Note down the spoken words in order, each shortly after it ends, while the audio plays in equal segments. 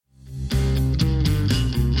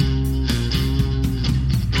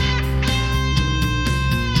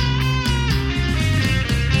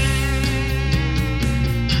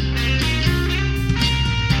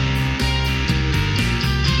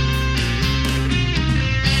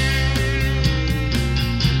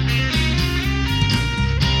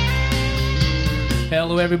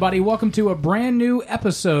Hello, everybody. Welcome to a brand new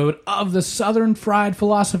episode of the Southern Fried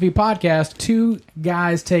Philosophy Podcast. Two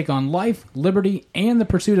guys take on life, liberty, and the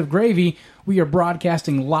pursuit of gravy. We are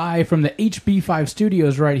broadcasting live from the HB5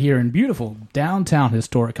 studios right here in beautiful downtown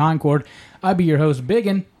historic Concord. I'll be your host,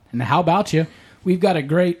 Biggin, and how about you? We've got a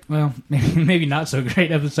great, well, maybe not so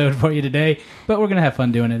great episode for you today, but we're going to have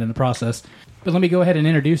fun doing it in the process. But let me go ahead and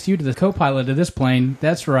introduce you to the co-pilot of this plane.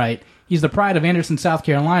 That's right. He's the pride of Anderson, South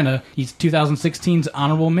Carolina. He's 2016's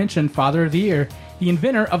Honorable Mention Father of the Year. The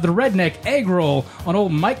inventor of the Redneck Egg Roll on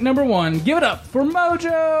old Mike number 1. Give it up for Mojo!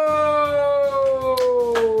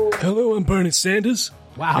 Hello, I'm Bernie Sanders.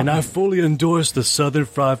 Wow. And I fully endorse the Southern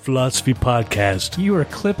Fried Philosophy Podcast. You were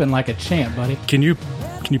clipping like a champ, buddy. Can you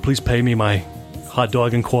please pay me my hot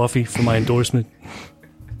dog and coffee for my endorsement?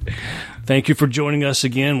 Thank you for joining us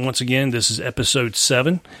again. Once again, this is episode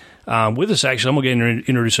 7. With us, actually, I'm going to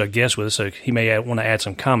introduce our guest with us, so he may want to add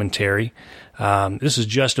some commentary. This is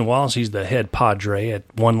Justin Wallace. He's the head padre at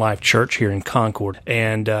One Life Church here in Concord,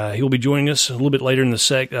 and he'll be joining us a little bit later in the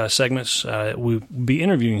segments. We'll be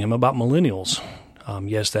interviewing him about millennials.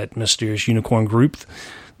 Yes, that mysterious unicorn group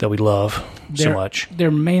that we love so much. They're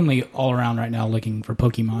mainly all around right now looking for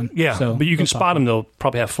Pokemon. Yeah, so but you can spot them. They'll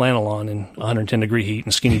probably have flannel on in 110-degree heat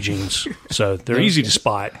and skinny jeans, so they're easy to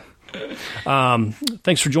spot.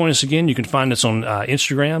 Thanks for joining us again. You can find us on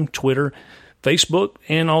Instagram, Twitter, Facebook,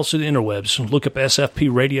 and also the interwebs. Look up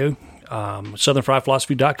SFP Radio,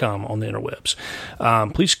 southernfriedphilosophy.com on the interwebs.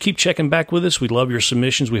 Please keep checking back with us. We love your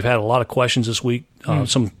submissions. We've had a lot of questions this week.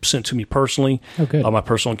 Some sent to me personally on my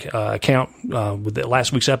personal account with the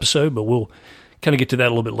last week's episode, but we'll kind of get to that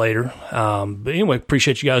a little bit later. But anyway,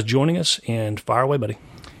 appreciate you guys joining us, and fire away, buddy.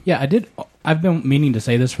 Yeah, I've been meaning to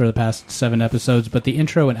say this for the past 7 episodes, but the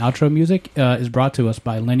intro and outro music is brought to us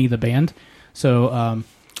by Lenny the Band. So,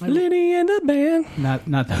 Lenny and the Band.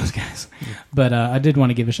 Not those guys. But I did want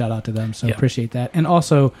to give a shout out to them, so appreciate that. And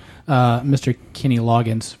also, Mr. Kenny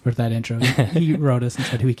Loggins for that intro. He wrote us and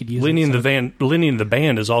said we could use Lenny it. Lenny and the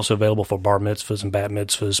Band is also available for bar mitzvahs and bat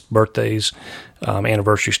mitzvahs, birthdays,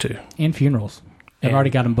 anniversaries too. And funerals. I've already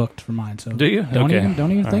got them booked for mine. So do you? Don't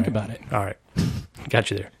even think about it. All right.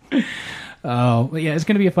 Got you there. Oh, yeah, it's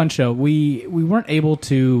going to be a fun show. We weren't able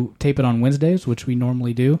to tape it on Wednesdays, which we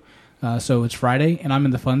normally do. So it's Friday, and I'm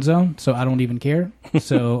in the fun zone, so I don't even care.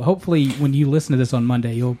 So hopefully when you listen to this on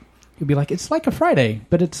Monday, you'll be like, it's like a Friday,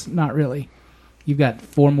 but it's not really. You've got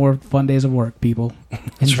 4 more fun days of work, people.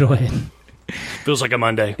 Enjoy it. Feels like a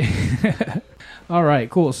Monday. All right,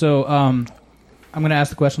 cool. So I'm going to ask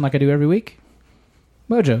the question like I do every week.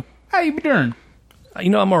 Mojo, how you been doing?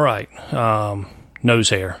 I'm all right. Nose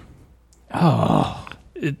hair. Oh.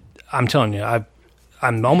 I'm telling you,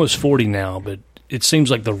 I'm almost 40 now, but it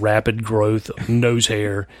seems like the rapid growth of nose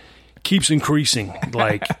hair keeps increasing,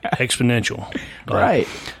 like exponential. Right.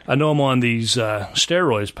 I know I'm on these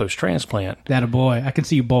steroids post-transplant. That a boy. I can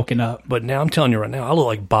see you bulking up. But now I'm telling you right now, I look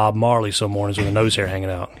like Bob Marley some mornings with the nose hair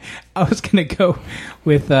hanging out. I was going to go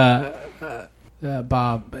with Bob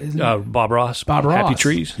Ross. Bob Ross. Happy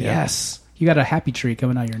Trees. Yeah. Yes. You got a happy tree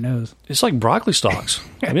coming out of your nose. It's like broccoli stalks.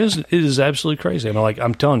 I mean, it is absolutely crazy. I mean,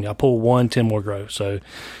 I'm telling you, I pull 1, 10 more grow. So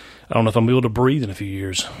I don't know if I'm able to breathe in a few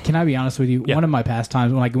years. Can I be honest with you? Yeah. One of my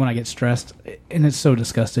pastimes when I get stressed, and it's so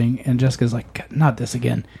disgusting, and Jessica's like, not this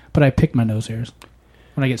again, but I pick my nose hairs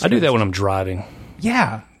when I get stressed. I do that when I'm driving.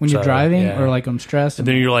 Yeah. When you're driving or like I'm stressed. And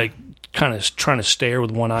then you're like kind of trying to stare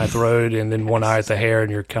with one eye at the road and then one eye at the hair, and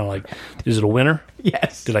you're kind of like, is it a winner?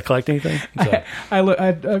 Yes. Did I collect anything? So, I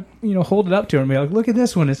hold it up to her and be like, look at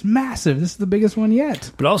this one. It's massive. This is the biggest one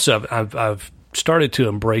yet. But also, I've started to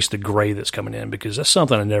embrace the gray that's coming in, because that's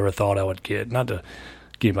something I never thought I would get. Not to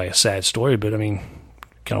give like a sad story, but I mean,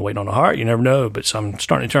 kind of waiting on the heart. You never know. But I'm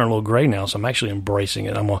starting to turn a little gray now, so I'm actually embracing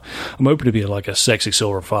it. I'm hoping to be like a sexy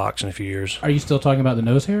silver fox in a few years. Are you still talking about the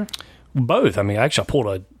nose hair? Both. I mean, actually, I pulled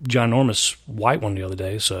a ginormous white one the other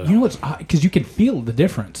day. So you know what's because you can feel the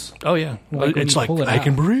difference. Oh yeah, it's like I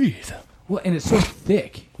can breathe. Well, and it's so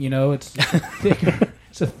thick. It's thicker.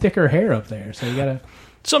 It's a thicker hair up there. So you gotta.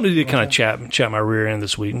 Somebody did kind of chat my rear end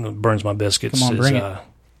this week and burns my biscuits. Come on, bring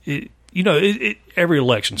it. Every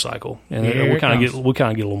election cycle, and we'll kind of get a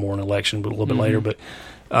little more in election, but a little bit later. But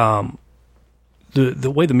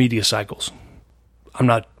the way the media cycles. I'm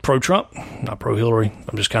not pro-Trump, not pro-Hillary.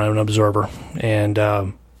 I'm just kind of an observer. And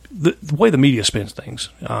the way the media spins things.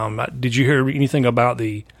 Did you hear anything about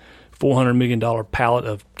the $400 million pallet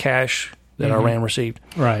of cash that Iran received?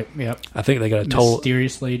 Right, yep. I think they got a total...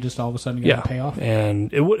 Mysteriously, just all of a sudden got a payoff?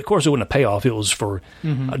 And of course it wasn't a payoff. It was for...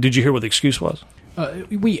 Did you hear what the excuse was?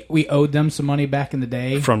 We owed them some money back in the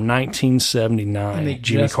day. From 1979. And they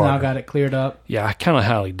Jimmy just Carter. now got it cleared up. Yeah, I kind of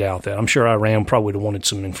highly doubt that. I'm sure Iran probably would have wanted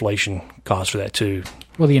some inflation costs for that too.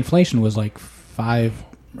 Well, the inflation was like $5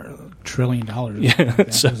 trillion. Yeah, That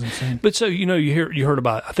was insane. But so you heard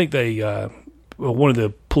about. I think they one of the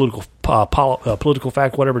political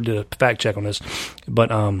fact whatever did a fact check on this, but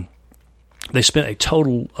they spent a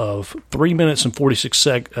total of 3 minutes and 46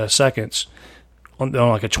 seconds on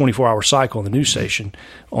like a 24-hour cycle on the news station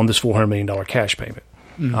on this $400 million cash payment.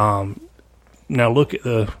 Now look at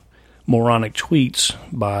the moronic tweets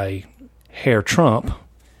by Herr Trump.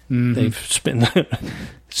 Mm-hmm. They've spent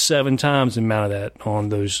 7 times the amount of that on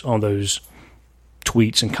those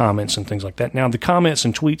tweets and comments and things like that. Now the comments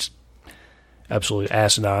and tweets, absolutely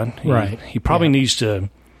asinine. He probably needs to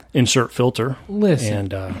insert filter.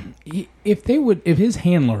 Listen, and if his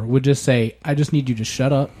handler would just say, "I just need you to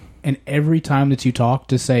shut up," and every time that you talk,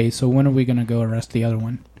 to say, "So when are we going to go arrest the other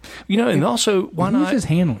one?" And also, why not? Who's his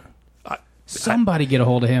handler? Somebody get a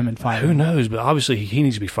hold of him and fire him. Who knows? But obviously, he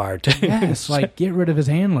needs to be fired too. Yes, get rid of his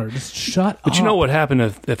handler. Just shut up. But you know what happened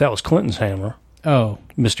if that was Clinton's handler? Oh,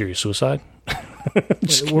 mysterious suicide.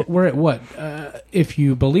 We're at what? If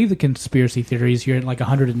you believe the conspiracy theories, you're at like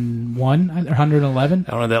 101 or 111.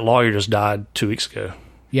 I don't know. That lawyer just died 2 weeks ago.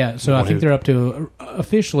 Yeah, so I think they're up to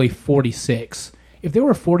officially 46. If there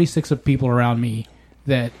were 46 of people around me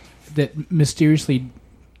that mysteriously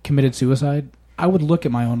committed suicide, I would look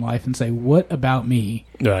at my own life and say, what about me?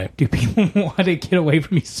 Right. Do people want to get away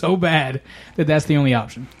from me so bad that that's the only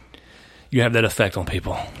option? You have that effect on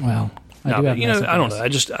people. Well, I do have I don't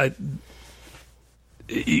know.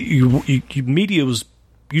 Media was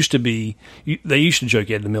used to be. They used to joke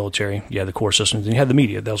you had the military, you had the core systems, and you had the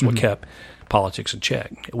media. That was what kept politics in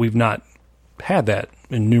check. We've not had that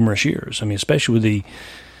in numerous years. I mean, especially with the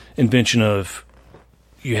invention of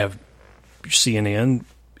you have CNN,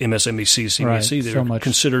 MSNBC, CNBC that are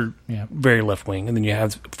considered very left wing, and then you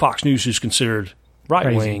have Fox News, who's considered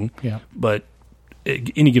right wing. Yeah. But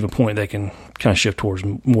at any given point, they can kind of shift towards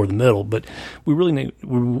more the middle. But we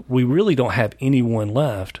really don't have anyone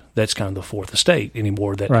left that's kind of the fourth estate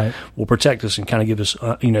anymore that will protect us and kind of give us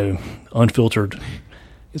unfiltered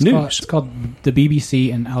news. It's called the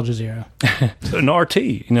BBC and Al Jazeera. An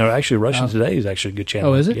RT. Actually, Russia Today is actually a good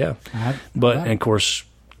channel. Oh, is it? Yeah. And of course,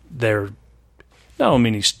 they're not on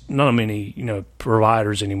many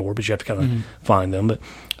providers anymore, but you have to kind of find them. But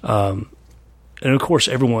and of course,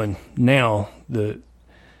 everyone now the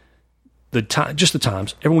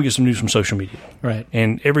Times. Everyone gets some news from social media, right?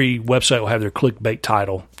 And every website will have their clickbait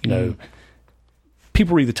title.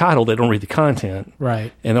 People read the title, they don't read the content,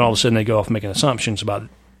 right? And then all of a sudden, they go off making assumptions about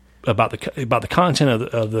the content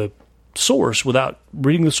of the source without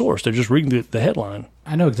reading the source. They're just reading the headline.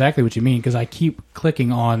 I know exactly what you mean because I keep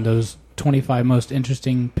clicking on those 25 most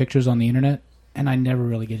interesting pictures on the internet, and I never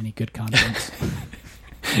really get any good content.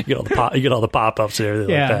 You get all the pop-ups there.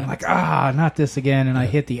 Yeah, like that. Not this again, and I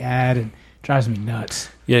hit the ad, and it drives me nuts.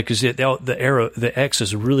 Yeah, because the X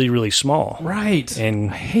is really, really small. Right,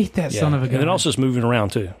 and I hate that son of a gun. And it also is moving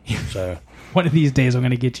around too. So one of these days, I'm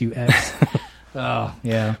going to get you X. Oh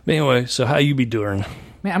yeah. But anyway, so how you be doing?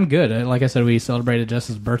 Man, I'm good. Like I said, we celebrated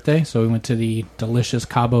Jess's birthday, so we went to the delicious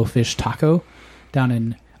Cabo Fish Taco down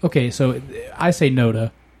in. Okay, so I say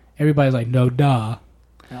Noda. Everybody's like, no, duh.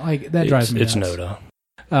 Like, that drives me nuts. It's Noda.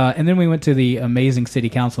 And then we went to the amazing city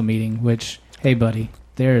council meeting, which, hey, buddy,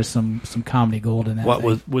 there is some comedy gold in that.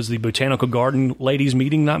 What was the Botanical Garden ladies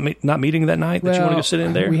meeting not meeting that night that you want to go sit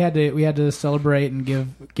in there? We had to celebrate and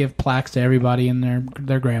give plaques to everybody and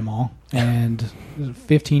their grandma. And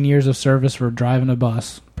 15 years of service for driving a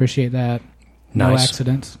bus. Appreciate that. No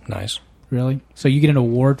accidents. Nice. Really? So you get an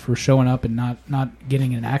award for showing up and not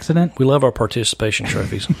getting in an accident? We love our participation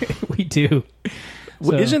trophies. We do.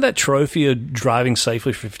 So, isn't that trophy of driving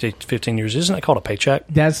safely for 15 years? Isn't that called a paycheck?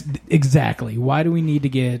 That's exactly. Why do we need to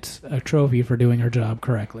get a trophy for doing our job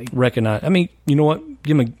correctly? Recognize. I mean, you know what?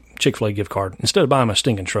 Give them a Chick-fil-A gift card. Instead of buying them a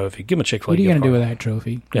stinking trophy, give them a Chick-fil-A gift card. What are you going to do with that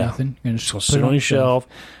trophy? Yeah. Nothing. You're just going to sit on your shelf.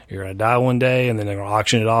 You're going to die one day, and then they're going to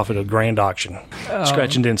auction it off at a grand auction.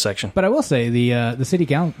 Scratch and dent section. But I will say, the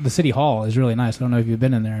city hall is really nice. I don't know if you've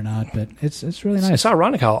been in there or not, but it's really nice. It's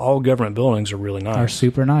ironic how all government buildings are really nice. Are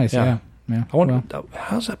super nice, yeah. I wonder,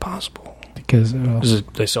 how's that possible? Because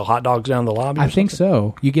they sell hot dogs down the lobby? I think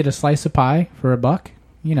so. You get a slice of pie for $1.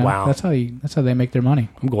 Wow. That's how they make their mony.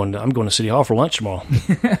 I'm going to City Hall for lunch tomorrow.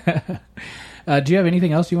 Do you have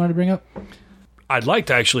anything else you wanted to bring up? I'd like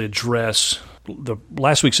to actually address the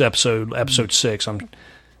last week's episode 6.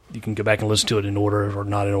 you can go back and listen to it in order or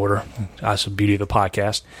not in order. That's the beauty of the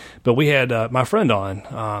podcast. But we had my friend on,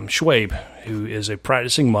 Schwabe, who is a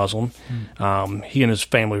practicing Muslim. He and his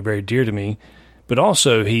family are very dear to me. But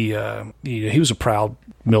also, he was a proud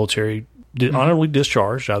military, honorably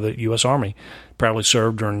discharged out of the U.S. Army, proudly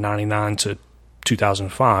served during 99 to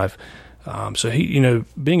 2005. So he,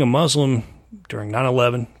 being a Muslim during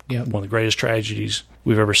 9/11, one of the greatest tragedies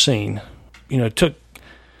we've ever seen, took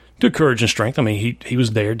courage and strength. I mean, he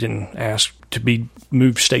was there, didn't ask to be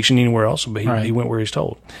moved, stationed anywhere else, but he went where he was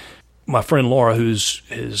told. My friend Laura, who's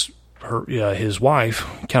his wife,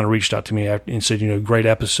 kind of reached out to me and said, great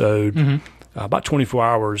episode. About 24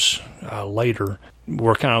 hours later,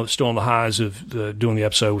 we're kind of still on the highs of doing the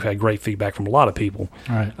episode. We've had great feedback from a lot of people.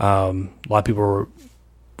 Right. A lot of people were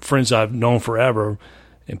friends I've known forever,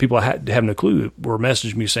 and people I have no clue were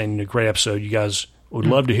messaging me saying, great episode. You guys would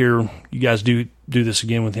love to hear you guys do this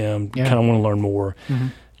again with him. Kind of want to learn more.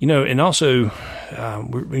 And also,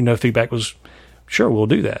 feedback was, sure, we'll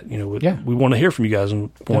do that. We want to hear from you guys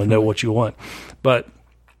and want to know what you want. But,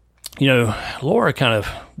 Laura kind of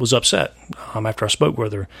was upset after I spoke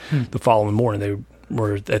with her the following morning. They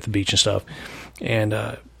were at the beach and stuff.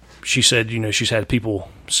 And she said, she's had people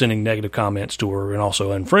sending negative comments to her and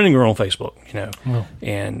also unfriending her on Facebook,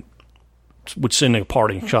 and would send a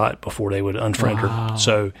parting shot before they would unfriend her.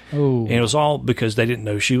 So, and it was all because they didn't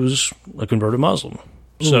know she was a converted Muslim.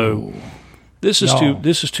 So this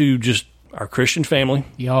is to just our Christian family,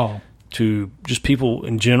 to just people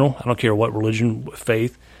in general. I don't care what religion,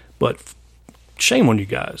 faith, but shame on you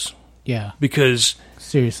guys. Yeah. Because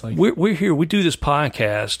seriously, we're here. We do this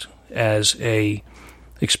podcast as a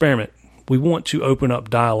experiment. We want to open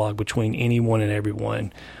up dialogue between anyone and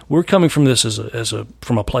everyone. We're coming from this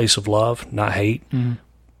from a place of love, not hate.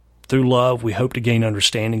 Through love, we hope to gain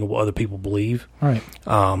understanding of what other people believe. All right.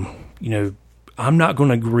 I'm not going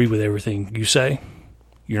to agree with everything you say.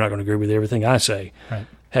 You're not going to agree with everything I say. Right.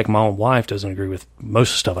 Heck, my own wife doesn't agree with most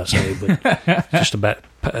of the stuff I say, but just about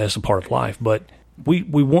as a part of life. But we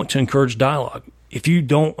want to encourage dialogue. If you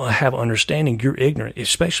don't have understanding, you're ignorant,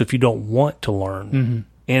 especially if you don't want to learn.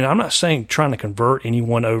 And I'm not saying trying to convert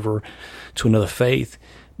anyone over to another faith,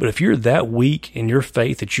 but if you're that weak in your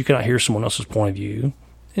faith that you cannot hear someone else's point of view,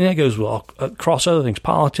 and that goes across other things,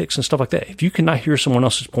 politics and stuff like that. If you cannot hear someone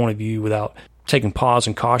else's point of view without taking pause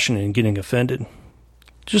and caution and getting offended,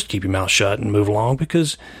 just keep your mouth shut and move along,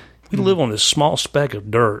 because we live on this small speck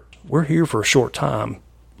of dirt. We're here for a short time.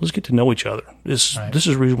 Let's get to know each other. This is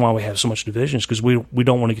the reason why we have so much divisions, because we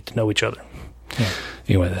don't want to get to know each other. Yeah.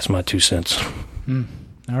 Anyway, that's my 2 cents.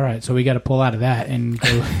 All right, so we got to pull out of that and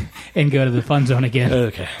go to the fun zone again.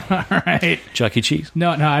 Okay. All right. Chuck E. Cheese.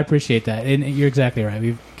 No, I appreciate that, and you're exactly right.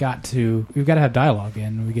 We've got to have dialogue,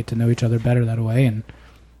 and we get to know each other better that way. And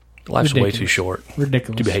life's way too short.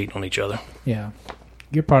 Ridiculous to be hating on each other. Yeah,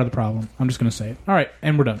 you're part of the problem. I'm just going to say it. All right,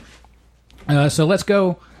 and we're done. So let's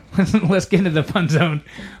go. Let's get into the fun zone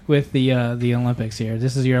with the Olympics here.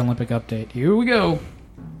 This is your Olympic update. Here we go.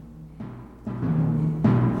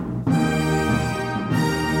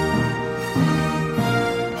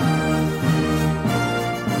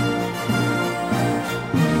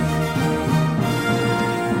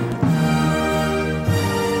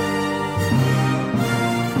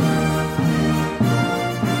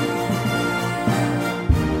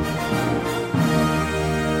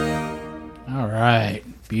 Right,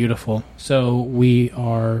 beautiful. So we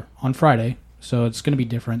are on Friday, so it's going to be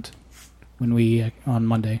different when we on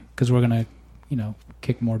Monday, because we're going to,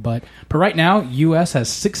 kick more butt. But right now, U.S. has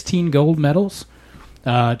 16 gold medals.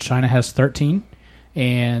 China has 13,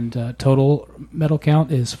 and total medal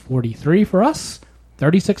count is 43 for us,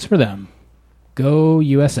 36 for them. Go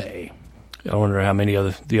USA! I wonder how many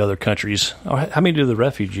the other countries. How many do the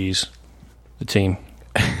refugees? The team.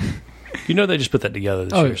 They just put that together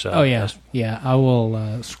this year. So yeah. I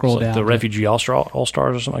will scroll down. The Refugee All-Stars or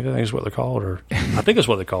something like that, I think is what they're called. Or I think that's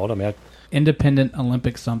what they're called. I mean, Independent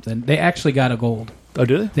Olympic something. They actually got a gold. Oh,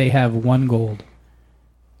 do they? They have 1 gold.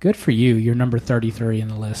 Good for you. You're number 33 in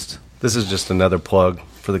the list. This is just another plug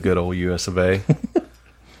for the good old US of A.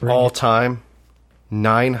 All time,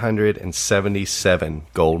 977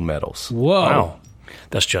 gold medals. Whoa. Wow.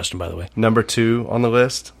 That's Justin, by the way. Number 2 on the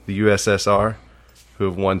list, the USSR, who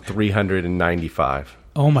have won 395.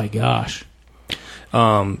 Oh my gosh!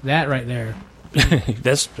 That right there.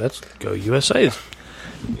 that's go USA.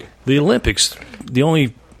 The Olympics, the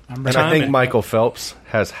only and I think Michael Phelps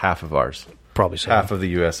has half of ours. Probably so. Half of the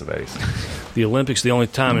US of A's. The Olympics, the only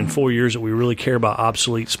time in 4 years that we really care about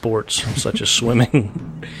obsolete sports such as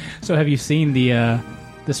swimming. So have you seen the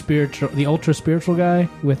ultra spiritual guy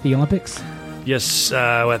with the Olympics? Yes,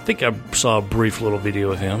 I think I saw a brief little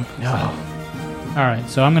video of him. Oh. All right,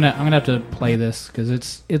 so I'm gonna have to play this because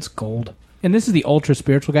it's gold. And this is the ultra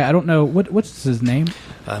spiritual guy. I don't know what's his name.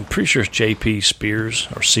 I'm pretty sure it's J.P. Spears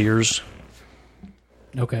or Sears.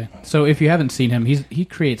 Okay, so if you haven't seen him, he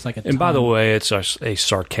creates like a. And by the way, it's a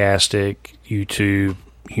sarcastic YouTube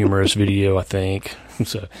humorous video, I think.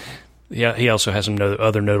 So, yeah, he also has some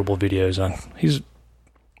other notable videos on. He's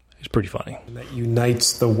pretty funny. That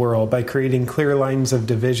unites the world by creating clear lines of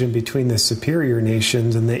division between the superior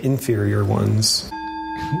nations and the inferior ones.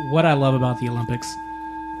 What I love about the Olympics.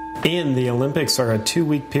 And the Olympics are a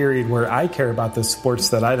 2-week period where I care about the sports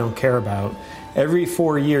that I don't care about. Every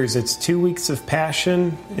 4 years, it's 2 weeks of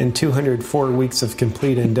passion and 204 weeks of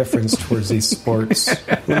complete indifference towards these sports.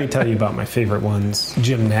 Let me tell you about my favorite ones.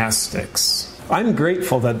 Gymnastics. I'm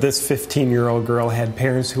grateful that this 15-year-old girl had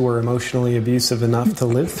parents who were emotionally abusive enough to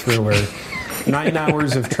live through her. 9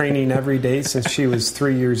 hours of training every day since she was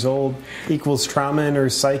 3 years old equals trauma in her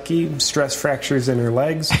psyche, stress fractures in her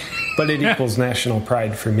legs, but it equals national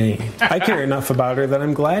pride for me. I care enough about her that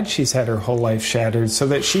I'm glad she's had her whole life shattered so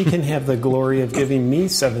that she can have the glory of giving me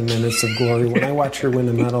 7 minutes of glory when I watch her win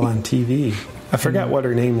a medal on TV. I forgot what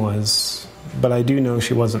her name was, but I do know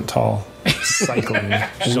she wasn't tall. Cycling.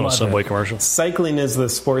 She's on a Subway commercial. Cycling is the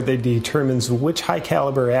sport that determines which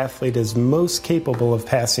high-caliber athlete is most capable of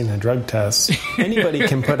passing a drug test. Anybody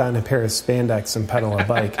can put on a pair of spandex and pedal a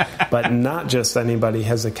bike, but not just anybody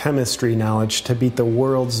has a chemistry knowledge to beat the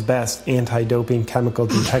world's best anti-doping chemical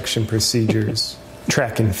detection procedures.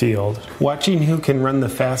 Track and field. Watching who can run the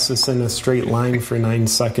fastest in a straight line for 9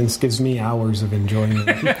 seconds gives me hours of enjoyment.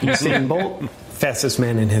 Usain Bolt, fastest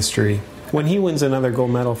man in history. When he wins another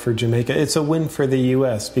gold medal for Jamaica, it's a win for the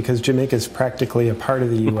U.S. because Jamaica is practically a part of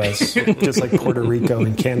the U.S., just like Puerto Rico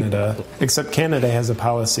and Canada. Except Canada has a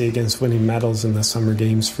policy against winning medals in the Summer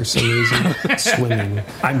Games for some reason. Swimming.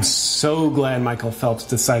 I'm so glad Michael Phelps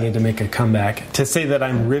decided to make a comeback. To say that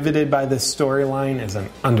I'm riveted by this storyline is an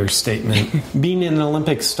understatement. Being an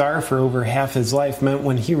Olympic star for over half his life meant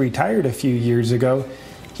when he retired a few years ago,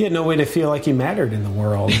 he had no way to feel like he mattered in the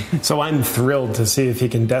world. So I'm thrilled to see if he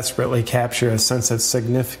can desperately capture a sense of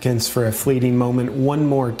significance for a fleeting moment one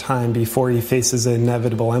more time before he faces the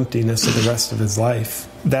inevitable emptiness of the rest of his life.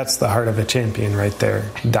 That's the heart of a champion right there,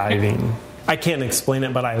 diving. I can't explain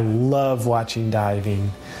it, but I love watching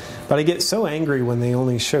diving. But I get so angry when they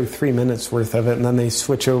only show 3 minutes worth of it and then they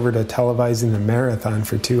switch over to televising the marathon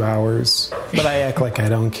for 2 hours. But I act like I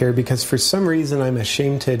don't care because for some reason I'm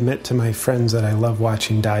ashamed to admit to my friends that I love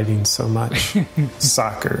watching diving so much.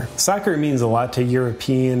 Soccer. Soccer means a lot to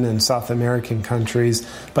European and South American countries,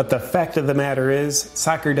 but the fact of the matter is,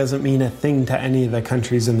 soccer doesn't mean a thing to any of the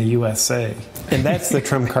countries in the USA. And that's the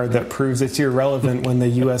trump card that proves it's irrelevant when the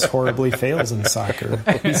U.S. horribly fails in soccer.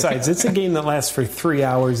 Besides, it's a game that lasts for 3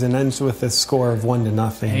 hours and ends with a score of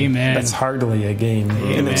 1-0. Amen. That's hardly a game.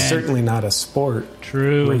 Amen. And it's certainly not a sport.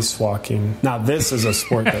 True. Race walking. Now this is a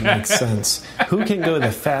sport that makes sense. Who can go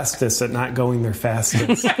the fastest at not going their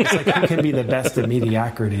fastest? It's like who can be the best at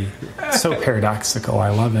mediocrity? So paradoxical. I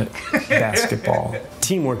love it. Basketball.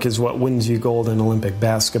 Teamwork is what wins you gold in Olympic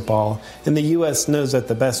basketball. And the U.S. knows that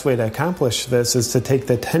the best way to accomplish this is to take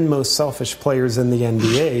the 10 most selfish players in the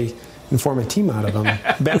NBA and form a team out of them.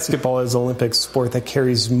 Basketball is an Olympic sport that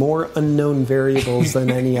carries more unknown variables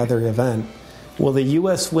than any other event. Will the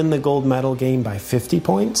U.S. win the gold medal game by 50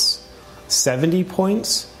 points, 70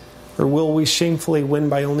 points, or will we shamefully win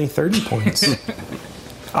by only 30 points?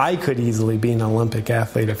 I could easily be an Olympic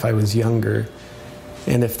athlete if I was younger,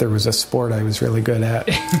 and if there was a sport I was really good at.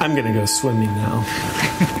 I'm going to go swimming now.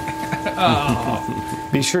 Oh.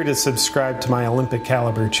 Be sure to subscribe to my Olympic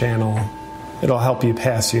Caliber channel. It'll help you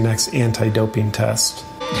pass your next anti-doping test.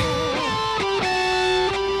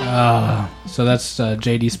 So that's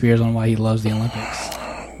J.D. Spears on why he loves the Olympics.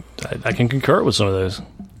 I can concur with some of those.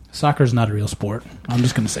 Soccer's not a real sport. I'm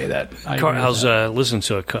just going to say that. I was listening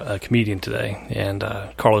to a comedian today, and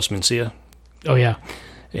Carlos Mencia. Oh, yeah.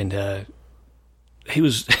 And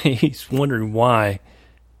he's wondering why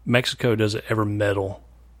Mexico doesn't ever medal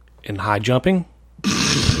in high jumping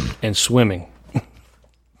and swimming.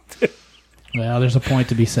 Well, there's a point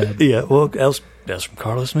to be said. Yeah, well, that's from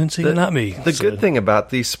Carlos Mencia, not me. The good thing about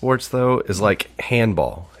these sports, though, is like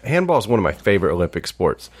handball. Handball is one of my favorite Olympic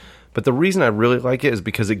sports. But the reason I really like it is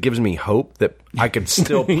because it gives me hope that I could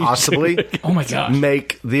still possibly oh my gosh.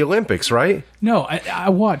 make the Olympics, right? No, I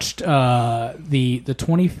watched the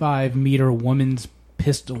 25-meter women's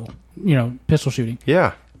pistol shooting.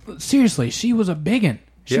 Yeah. Seriously, she was a biggin.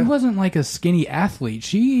 She Yeah. wasn't like a skinny athlete.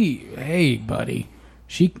 Hey, buddy.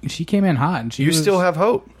 She came in hot. And You still have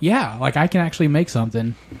hope. Yeah, like I can actually make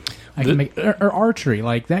something. I can make or archery.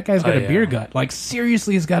 Like that guy's got a beer gut. Like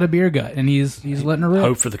seriously, he's got a beer gut, and he's letting her rip.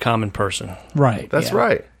 Hope for the common person. Right. That's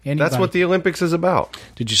right. Anybody. That's what the Olympics is about.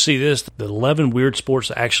 Did you see this? The 11 weird sports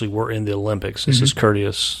that actually were in the Olympics. This is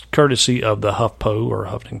courtesy of the HuffPo or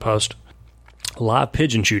Huffington Post. Live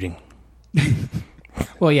pigeon shooting.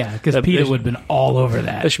 Well, yeah, because PETA would have been all over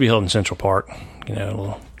that. That should be held in Central Park. You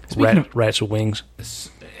know, rats with wings. This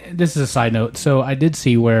is a side note. So I did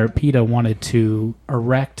see where PETA wanted to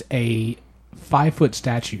erect a 5-foot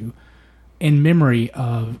statue in memory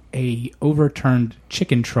of a overturned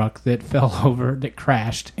chicken truck that fell over, that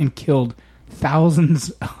crashed and killed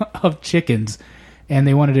thousands of chickens. And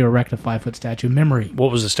they wanted to erect a 5-foot statue in memory.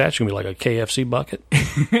 What was the statue going to be, like a KFC bucket?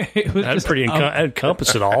 It was That's pretty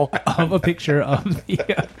encompass it all. Of a picture of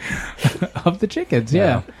the chickens.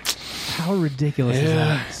 Yeah. How ridiculous is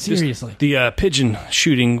that? Seriously. The pigeon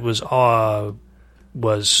shooting was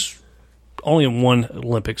only in one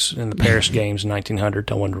Olympics in the Paris Games in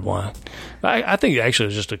 1900. I wonder why. I think actually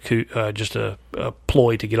it was just a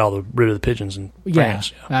ploy to get rid of the pigeons in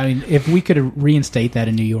France. Yeah. I mean, if we could reinstate that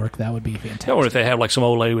in New York, that would be fantastic. I wonder if they have like some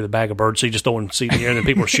old lady with a bag of birdseed just throwing seed in the air and then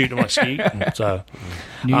people are shooting them like skeet. So,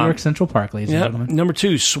 New York Central Park, ladies and gentlemen. Number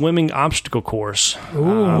 2, swimming obstacle course.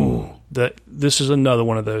 Ooh. This is another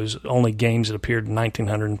one of those only games that appeared in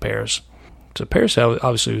 1900 in Paris. So Paris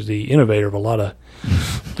obviously was the innovator of a lot of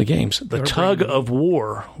the games. The tug of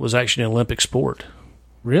war was actually an Olympic sport.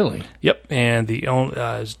 Really? Yep.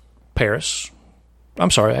 And Paris.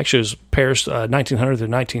 I'm sorry. Actually, it was Paris 1900 to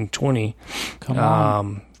 1920. Come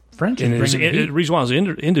on. French. And the reason why it was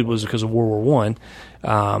ended was because of World War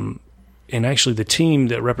I. And actually, the team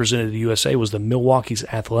that represented the USA was the Milwaukee's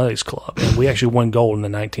Athletics Club. And we actually won gold in the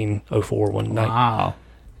 1904 one. Wow.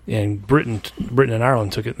 And Britain and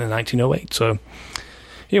Ireland took it in 1908. So,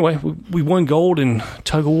 anyway, we won gold in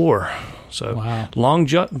tug of war. So, wow. long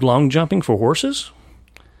jumping for horses.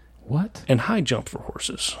 What? And high jump for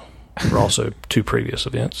horses were also 2 previous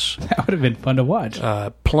events. That would have been fun to watch.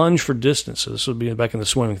 Plunge for distance. So this would be back in the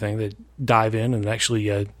swimming thing. They'd dive in and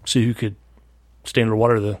actually see who could stay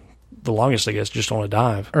underwater the longest, I guess, just on a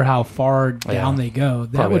dive. Or how far down they go.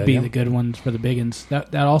 That Probably would be the good ones for the big ones.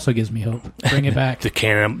 That also gives me hope. Bring it back. The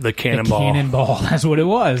cannonball. The cannonball. That's what it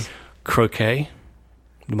was. Croquet.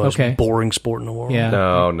 The most boring sport in the world. Yeah.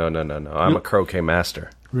 No. I'm a croquet master.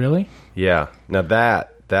 Really? Yeah. Now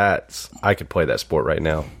that's I could play that sport right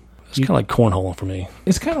now. It's kind of like cornhole for me.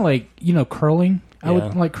 It's kind of like, curling. I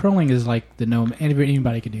would like curling is like the gnome.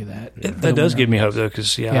 Anybody could do that. That does give me hope, though,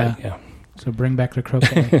 because, yeah. So bring back the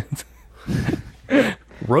croquet.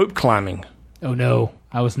 Rope climbing. Oh, no.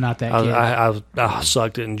 I was not that kid. I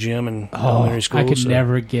sucked it in gym and elementary school. I could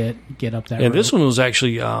never get up that rope. And this one was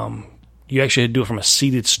actually, you actually had to do it from a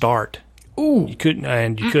seated start. Ooh. You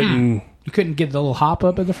couldn't. You couldn't get the little hop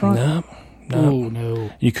up at the front? No. Oh, no.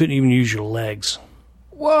 You couldn't even use your legs.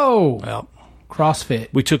 Whoa. Well, CrossFit.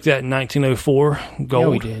 We took that in 1904, gold. Yeah,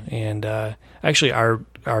 we did. And actually, our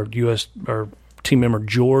team member,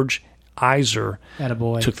 George Iser,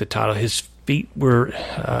 took the title. His feet were,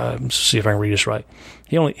 let's see if I can read this right.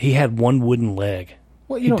 He had one wooden leg.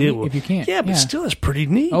 Well, you don't if you can't. Yeah, but still, that's pretty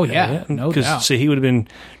neat. Oh, yeah. No doubt. Because, see, he would have been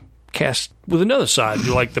cast with another side,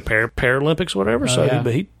 like the Paralympics or whatever.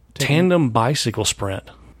 But he tandem bicycle sprint.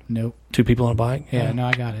 Nope. 2 people on a bike. Yeah, no,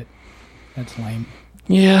 I got it. That's lame.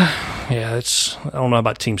 Yeah, I don't know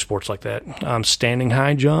about team sports like that. Standing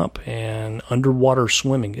high jump and underwater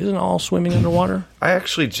swimming. Isn't all swimming underwater? I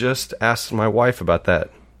actually just asked my wife about that,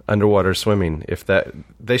 underwater swimming,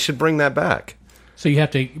 they should bring that back. So you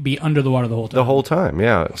have to be under the water the whole time? The whole time,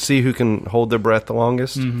 yeah. See who can hold their breath the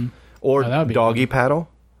longest. Mm-hmm. Or doggy paddle.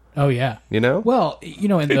 Oh, yeah. You know? Well, in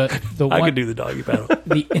the one, I could do the doggy paddle.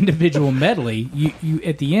 The individual medley, you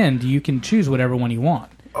at the end, you can choose whatever one you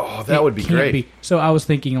want. Oh, that would be great. So I was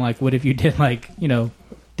thinking, what if you did,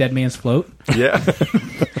 Dead Man's Float? Yeah.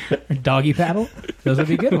 Or doggy paddle? Those would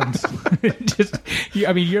be good ones.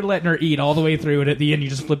 You're letting her eat all the way through, and at the end you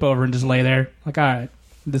just flip over and just lay there. All right,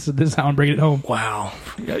 this is how I'm bringing it home. Wow.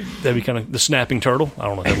 That'd be kind of the snapping turtle. I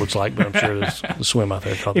don't know what that looks like, but I'm sure there's a swim out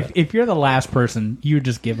there called that. If you're the last person, you would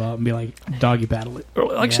just give up and be like, doggy paddle it.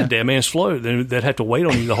 Or I said, Dead Man's Float. They'd have to wait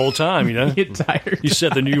on you the whole time, You get tired. You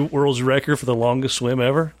set the new world's record for the longest swim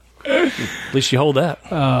ever. At least you hold that.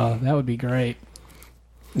 Oh, that would be great.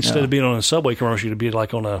 Instead of being on a Subway commercial, you'd be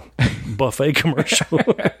like on a buffet commercial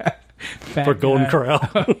for Golden Corral.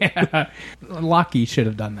 Yeah. Lockie should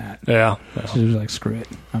have done that. Yeah. She was like, screw it,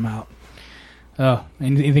 I'm out. Oh,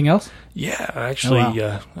 anything else? Yeah, actually,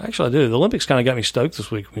 actually I do. The Olympics kind of got me stoked this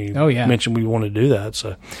week. We mentioned we wanted to do that.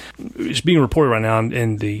 So it's being reported right now,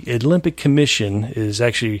 and the Olympic Commission is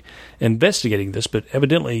actually investigating this. But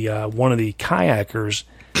evidently, one of the kayakers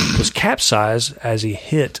was capsized as he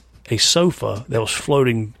hit a sofa that was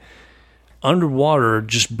floating underwater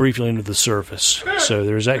just briefly into the surface. So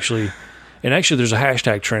there's actually there's a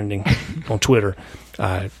hashtag trending on Twitter,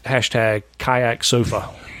 hashtag kayak sofa.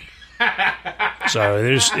 So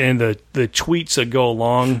there's the tweets that go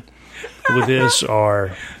along with this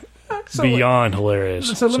are beyond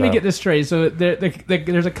hilarious. So let me get this straight. So there's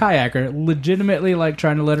a kayaker legitimately like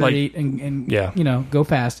trying to let her eat and go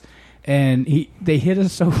fast, and they hit a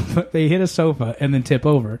sofa and then tip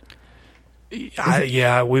over. We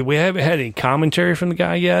haven't had any commentary from the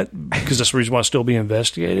guy yet because that's the reason why it's still being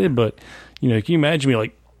investigated. But can you imagine me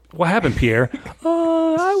like, what happened, Pierre?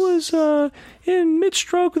 I was in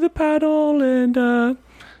mid-stroke of the paddle, and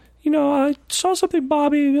I saw something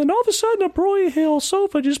bobbing, and all of a sudden a Broyhill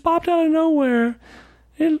sofa just popped out of nowhere.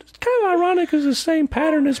 It's kind of ironic because it's the same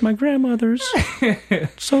pattern as my grandmother's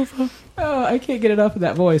sofa. Oh, I can't get it up in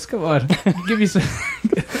that voice. Come on, give me some.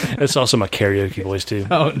 That's also my karaoke voice too.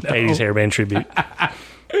 Oh no, 80s hairband tribute.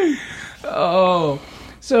 Oh.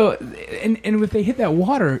 So, and if they hit that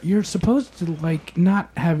water, you're supposed to like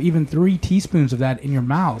not have even 3 teaspoons of that in your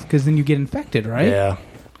mouth because then you get infected, right? Yeah.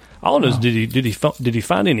 All I know is did he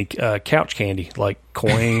find any couch candy like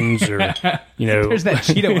coins or There's that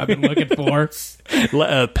Cheeto I've been looking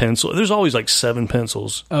for. Pencil. There's always like 7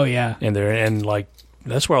 pencils. Oh yeah. In there, and like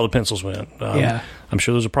that's where all the pencils went. Yeah. I'm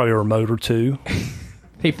sure there's probably a remote or 2.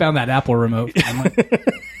 They found that Apple remote.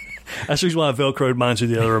 That's the reason why I Velcroed mine to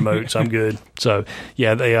the other remotes. I'm good. So,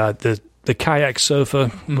 yeah, the kayak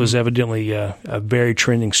sofa was evidently a very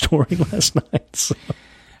trending story last night. So,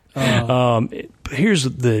 here's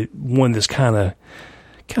the one that's kind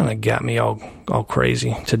of got me all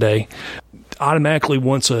crazy today. Automatically,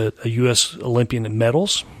 once a U.S. Olympian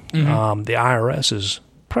medals, the IRS is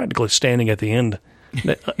practically standing at the end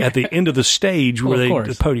of the stage where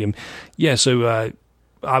the podium. Yeah, so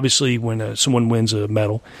obviously, when someone wins a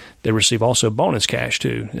medal, they receive also bonus cash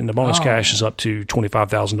too, and the bonus cash is up to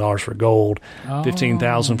 $25,000 for gold,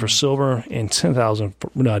 $15,000 for silver, and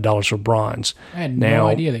 $10,000 for bronze. I had no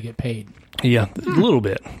idea they get paid. Yeah, a little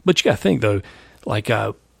bit, but you got to think though, like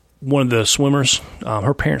one of the swimmers,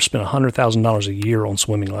 her parents spent $100,000 a year on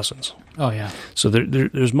swimming lessons. Oh yeah, so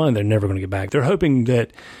there's money they're never going to get back. They're hoping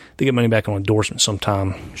that they get money back on endorsement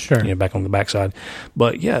sometime. Sure, back on the backside.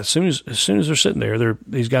 But yeah, as soon as they're sitting there,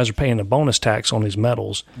 these guys are paying a bonus tax on these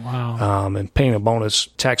medals. Wow, and paying a bonus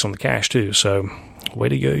tax on the cash too. So, way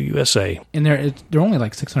to go, USA! And they're only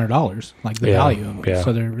like $600, like the value of them. Yeah.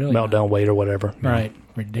 So they're really meltdown weight or whatever. Right,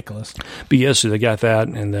 ridiculous. But yes, so they got that,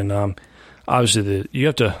 and then obviously you'll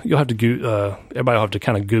have to everybody will have to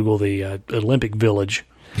kind of Google the Olympic Village.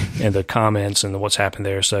 And the comments and what's happened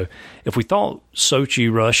there. So if we thought Sochi,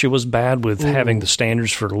 Russia was bad with having the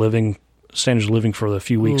standards of living for the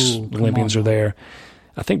few weeks the Olympians are there,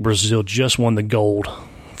 I think Brazil just won the gold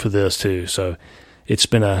for this too. So it's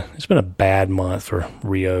been a bad month for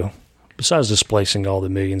Rio, besides displacing all the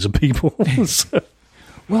millions of people. So.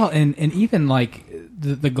 Well, and even like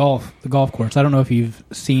the golf course. I don't know if you've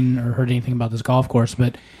seen or heard anything about this golf course,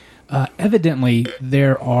 but evidently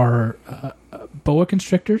there are boa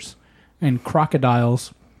constrictors and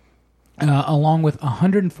crocodiles, along with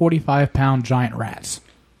 145-pound giant rats.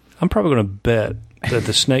 I'm probably going to bet that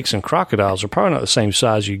the snakes and crocodiles are probably not the same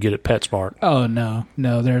size you get at PetSmart. Oh no,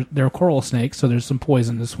 they're coral snakes, so there's some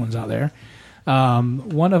poisonous ones out there.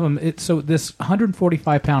 One of them, this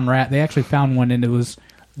 145-pound rat, they actually found one, and it was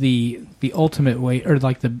the ultimate weight, or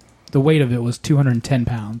like the weight of it was 210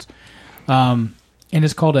 pounds. And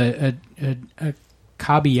it's called a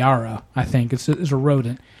cabiara, I think. It's a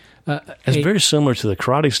rodent. It's very similar to the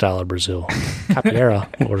karate style of Brazil. Cabiara.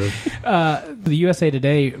 The USA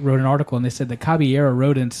Today wrote an article, and they said the cabiara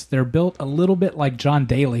rodents, they're built a little bit like John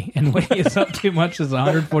Daly, and weighs up too much as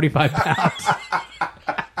 145 pounds.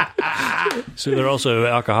 So they're also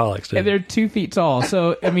alcoholics, too. And they're 2 feet tall.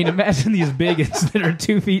 So, I mean, imagine these bigots that are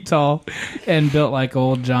 2 feet tall and built like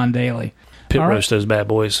old John Daly. Pit roast those bad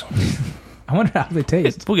boys. I wonder how they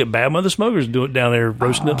taste. We'll get Bad Mother Smokers to do it down there,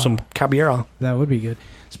 roasting up some cabiara. That would be good.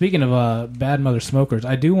 Speaking of Bad Mother Smokers,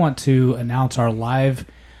 I do want to announce our live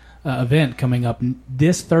event coming up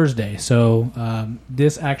this Thursday. So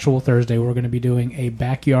this actual Thursday, we're going to be doing a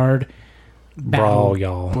backyard battle,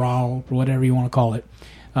 brawl, whatever you want to call it.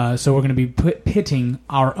 So we're going to be pitting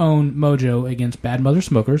our own Mojo against Bad Mother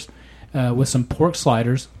Smokers with some pork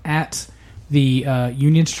sliders at the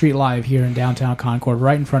Union Street Live here in downtown Concord,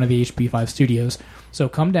 right in front of the HP5 studios. So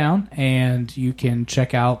come down and you can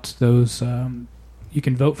check out those. You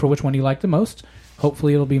can vote for which one you like the most.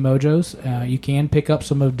 Hopefully it'll be Mojo's. You can pick up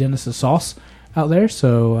some of Dennis's sauce out there,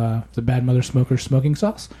 so the Bad Mother Smokers smoking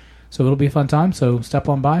sauce. So it'll be a fun time. So step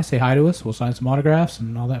on by, say hi to us. We'll sign some autographs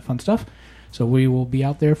and all that fun stuff. So we will be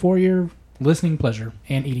out there for your listening pleasure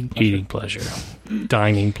and eating pleasure. Eating pleasure.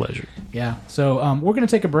 Dining pleasure. Yeah. So we're going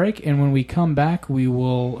to take a break, and when we come back, we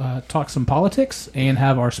will talk some politics and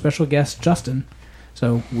have our special guest, Justin.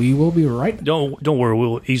 So we will be right. Don't worry,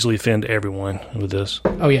 we'll easily offend everyone with this.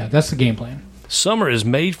 Oh, yeah, that's the game plan. Summer is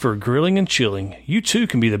made for grilling and chilling. You too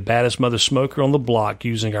can be the baddest mother smoker on the block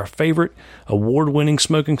using our favorite award-winning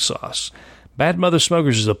smoking sauce. Bad Mother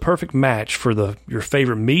Smokers is a perfect match for your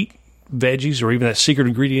favorite meat, veggies, or even that secret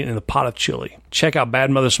ingredient in the pot of chili. Check out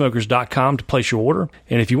badmothersmokers.com to place your order.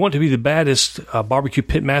 And if you want to be the baddest barbecue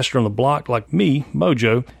pitmaster on the block like me,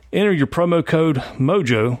 Mojo, enter your promo code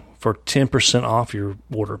MOJO for 10% off your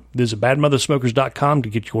order. Visit badmothersmokers.com to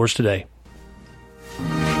get yours today.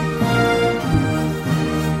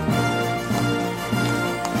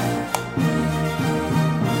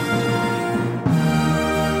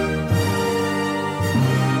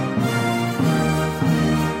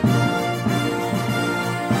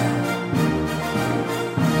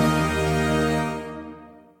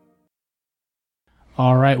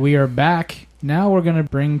 All right, we are back. Now we're going to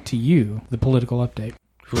bring to you the political update.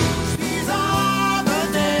 These are the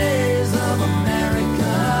days of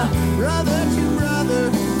America, brother to brother,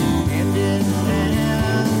 hand in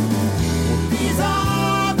hand. These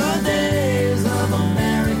are the days of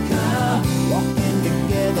America, walking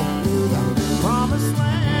together through the promised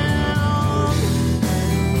land.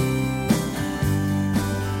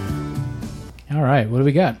 All right, what do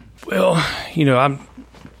we got? Well,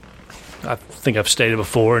 I think I've stated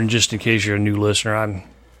before, and just in case you're a new listener, I'm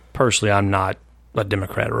not a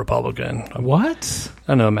Democrat or Republican. What?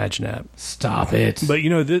 I know, imagine that. Stop it. But,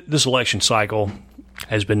 this election cycle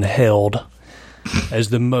has been hailed as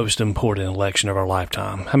the most important election of our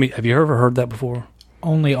lifetime. Have you ever heard that before?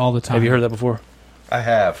 Only all the time. Have you heard that before? I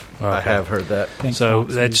have. Okay. I have heard that. Thanks, So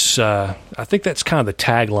Fox that's, I think that's kind of the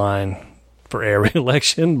tagline for every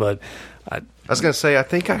election, but I was going to say, I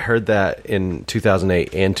think I heard that in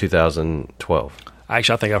 2008 and 2012.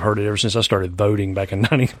 actually, I think I've heard it ever since I started voting back in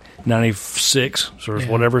 96 or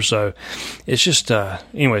whatever. So it's just,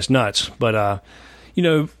 anyway, it's nuts. But,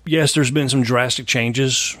 yes, there's been some drastic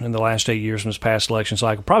changes in the last 8 years from this past election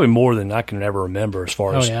cycle, probably more than I can ever remember as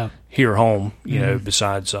far as here home,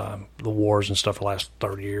 besides the wars and stuff the last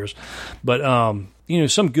 30 years. But,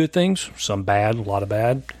 some good things, some bad, a lot of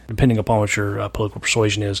bad, depending upon what your political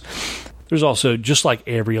persuasion is. There's also, just like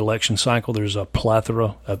every election cycle, there's a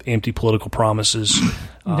plethora of empty political promises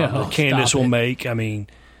that candidates will make.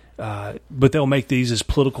 But they'll make these as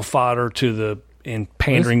political fodder in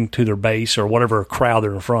pandering to their base or whatever crowd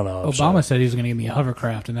they're in front of. Obama said he was going to give me a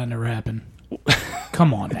hovercraft, and that never happened.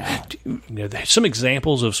 Come on now. Some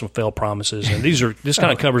examples of some failed promises, and this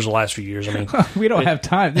kind of covers the last few years. We don't have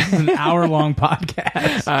time. This is an hour-long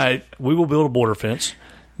podcast. We will build a border fence.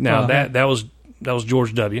 Now that was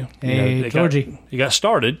George W. Hey, Georgie. He got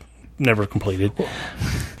started, never completed.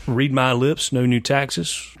 Read my lips, no new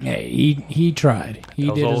taxes. Yeah, he tried. He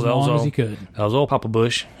did as long as he could. That was old Papa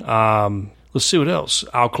Bush. Let's see what else.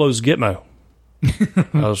 I'll close Gitmo.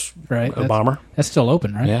 That was right. Obama. That's still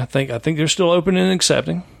open, right? Yeah, I think they're still open and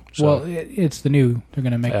accepting. So. Well, it's the new. They're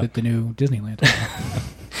going to make it the new Disneyland.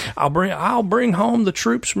 I'll bring home the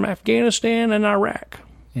troops from Afghanistan and Iraq.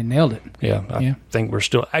 And nailed it. Yeah, I think we're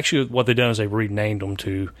still... Actually, what they've done is they've renamed them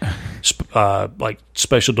to like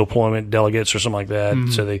special deployment delegates or something like that.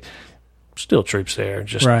 Mm-hmm. So they still troops there.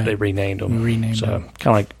 Just they renamed them. Kind of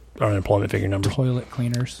like our unemployment figure numbers. Toilet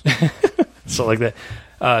cleaners. Something like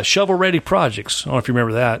that. Shovel-ready projects. I don't know if you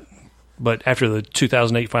remember that. But after the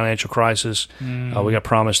 2008 financial crisis, we got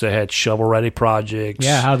promised they had shovel-ready projects.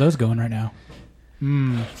 Yeah, how are those going right now?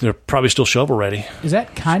 They're probably still shovel-ready. Is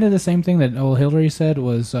that kind of the same thing that old Hillary said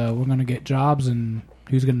was we're going to get jobs and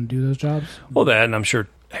who's going to do those jobs? Well, that, and I'm sure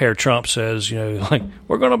Herr Trump says, we're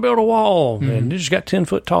going to build a wall and it just got 10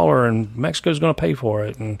 foot taller and Mexico's going to pay for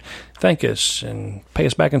it and thank us and pay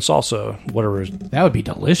us back in salsa, whatever. That would be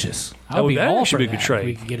delicious. That would be all for that. Be a good trade.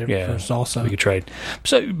 We could get it for salsa. We could trade.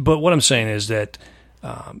 So, but what I'm saying is that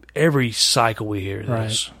every cycle we hear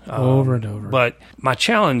this. Over and over. But my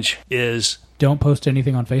challenge is... Don't post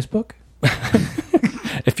anything on Facebook.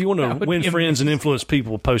 If you want to win friends and influence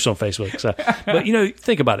people, post on Facebook. So, but,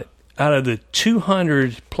 think about it. Out of the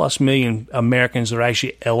 200+ million Americans that are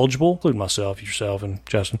actually eligible, including myself, yourself, and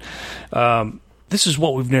Justin, this is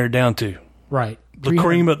what we've narrowed down to. Right. The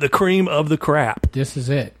cream of the crap. This is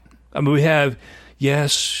it. I mean, we have,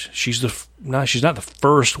 yes, she's she's not the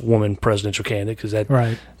first woman presidential candidate because that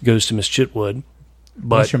Right. goes to Miss Chitwood. But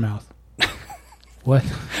Bless your mouth. What?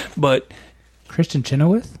 but Kristen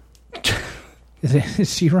Chenoweth?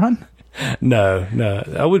 Is she run? no,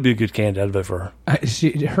 that would be a good candidate. I'd vote for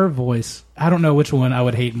her. Her voice. I don't know which one I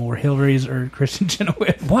would hate more, Hillary's or Kristen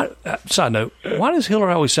Chenoweth. What? Side note: why does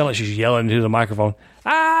Hillary always sound like she's yelling into the microphone?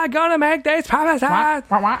 I'm gonna make this promise. Yeah,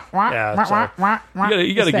 so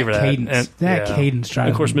you got to give her that. Cadence. That cadence drives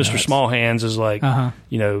Of course, me Mr. nuts. Small Hands is like,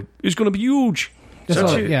 it's going to be huge.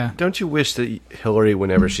 Don't you wish that Hillary,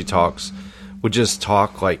 whenever she talks, would just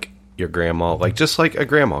talk like your grandma, like just like a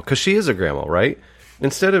grandma, because she is a grandma, right?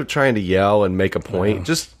 Instead of trying to yell and make a point,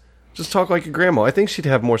 just talk like a grandma. I think she'd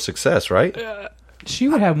have more success, right? She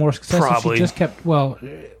would have more success Probably. if she just kept. Well,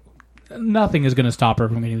 nothing is going to stop her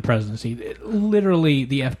from getting the presidency. Literally,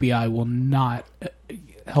 the FBI will not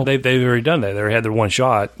help. They've already done that. They already had their one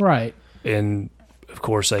shot, Right. and of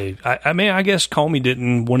course they. I mean, I guess Comey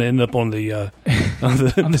didn't want to end up on the On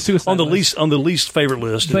the suicide list. on the least favorite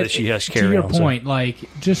list that she has to carry. To your on, so. point, like,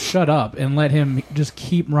 just shut up and let him just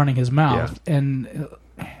keep running his mouth. And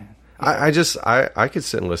I could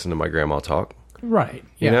sit and listen to my grandma talk. right,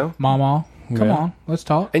 You know? Mama, come Yeah. on, let's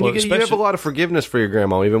talk. And Well, you have a especially- lot of forgiveness for your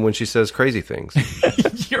grandma, even when she says crazy things.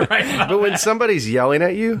 You're right. But when somebody's yelling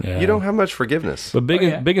at you, Yeah. you don't have much forgiveness. But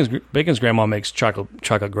yeah. Bacon's grandma makes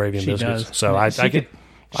chocolate gravy and She biscuits. does. So she could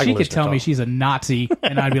listen to tell me talk. she's a Nazi,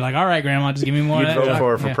 and I'd be like, "All right, Grandma, just give me more." You'd of that vote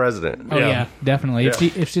for her chocolate." for Yeah. president. Oh yeah, definitely. Yeah.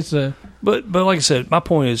 If she's a But like I said, my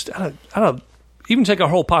point is, I don't even take our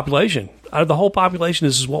whole population. Out of the whole population,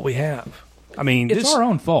 this is what we have. I mean, it's this, our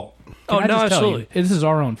own fault. Oh, Can I no, just tell you? absolutely. This is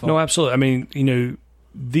our own fault. No, absolutely. I mean,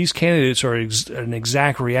 these candidates are an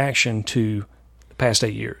exact reaction to the past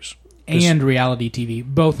 8 years. and reality TV,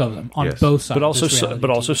 both of them on Yes. both sides. But also, of this reality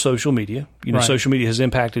also TV. social media. Right. Social media has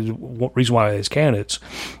impacted one reason why these candidates.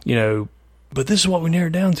 But this is what we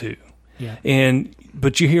narrowed down to. Yeah.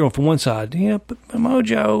 But you hear from one side, but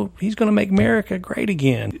Mojo, he's going to make America great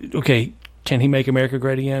again. Okay, can he make America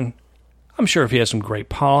great again? I'm sure if he has some great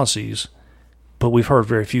policies, but we've heard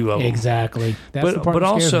very few of them. Exactly. That's the part But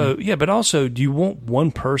that scares me. also, do you want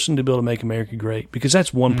one person to be able to make America great? Because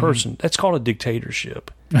that's one person. That's called a dictatorship.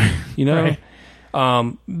 Right.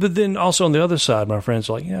 But then also on the other side, my friends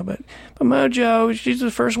are like, but Mojo, she's the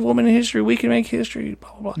first woman in history. We can make history.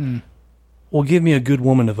 Blah blah blah. Well, give me a good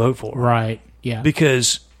woman to vote for. Right. Yeah.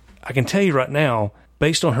 Because I can tell you right now,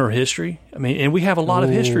 based on her history, I mean, and we have a lot of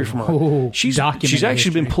history from her. Ooh, She's documented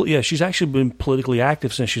actually history. she's actually been politically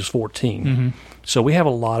active since she was 14. So we have a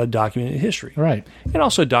lot of documented history, Right. and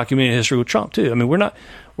also documented history with Trump too. I mean, we're not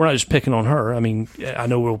just picking on her. I mean, I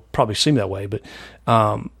know we'll probably seem that way, but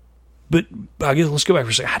I guess let's go back for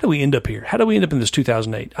a second. How do we end up here? How do we end up in this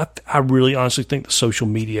 2008? I really honestly think the social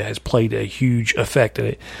media has played a huge effect in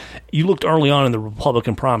it. You looked early on in the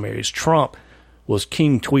Republican primaries. Trump was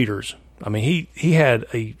king tweeters. I mean, he had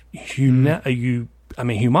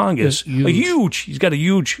humongous, Huge. he's got a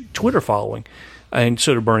huge Twitter following, and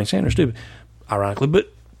so did Bernie Sanders too, ironically.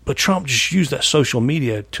 But Trump just used that social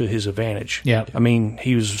media to his advantage. Yeah. I mean,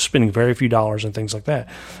 he was spending very few dollars and things like that.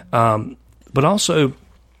 But also,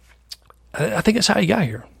 I think that's how he got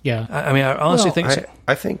here. Yeah. I mean, I honestly think so.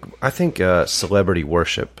 I think celebrity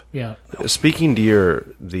worship. Yeah. Speaking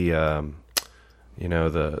to the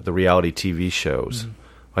reality TV shows,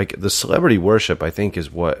 like the celebrity worship, I think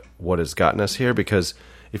is what has gotten us here. Because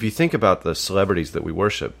if you think about the celebrities that we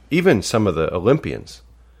worship, even some of the Olympians,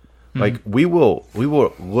 like we will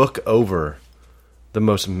look over the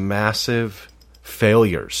most massive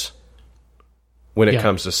failures when it Yeah.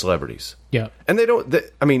 comes to celebrities. Yeah. And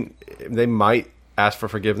they might ask for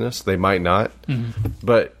forgiveness. They might not.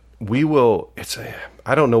 But we will.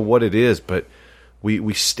 I don't know what it is, but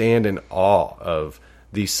we stand in awe of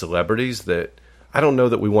these celebrities that I don't know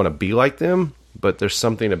that we want to be like them, but there's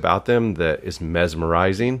something about them that is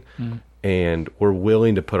mesmerizing, and we're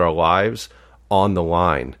willing to put our lives on the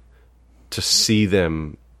line to see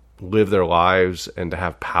them live their lives and to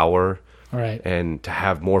have power, Right. and to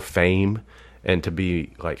have more fame and to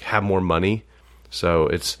be like have more money. So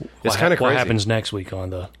it's kind of crazy. What happens next week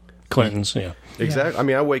on the Clintons? Yeah. Exactly. I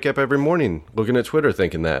mean, I wake up every morning looking at Twitter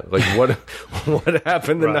thinking that, like, what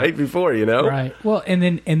happened the night before, you know? Right. Well, and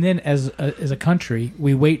then as a country,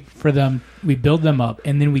 we wait for them, we build them up,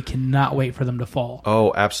 and then we cannot wait for them to fall.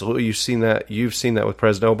 Oh, absolutely. You've seen that with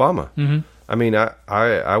President Obama. I mean,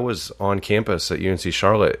 I was on campus at UNC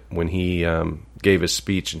Charlotte when he gave his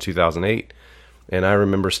speech in 2008, and I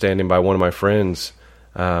remember standing by one of my friends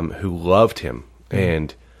who loved him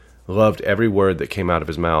and loved every word that came out of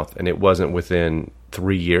his mouth, and it wasn't within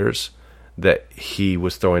 3 years that he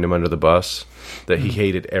was throwing him under the bus, that he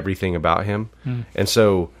hated everything about him. And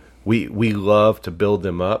so we love to build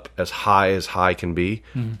them up as high can be,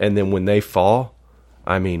 and then when they fall,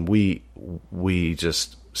 I mean, we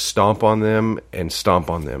just stomp on them and stomp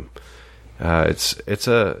on them. But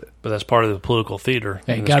that's part of the political theater.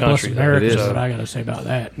 Hey, in God this bless country. America. It Is is. what I got to say about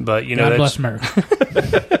that. But you know, God that's, bless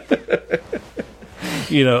America.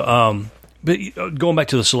 you know, but going back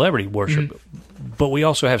to the celebrity worship, but we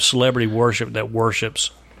also have celebrity worship that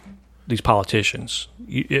worships these politicians.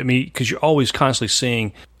 I mean, because you're always constantly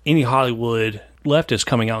seeing any Hollywood leftist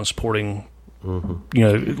coming out and supporting, you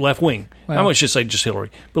know, left wing. Well, I should say just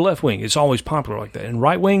Hillary, but left wing. It's always popular like that. And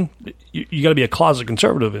right wing, you got to be a closet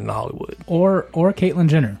conservative in Hollywood. or Caitlyn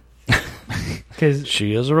Jenner. Because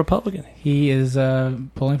She is a Republican. he is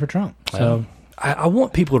pulling for Trump. So I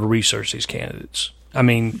want people to research these candidates. I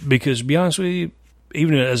mean, because to be honest with you,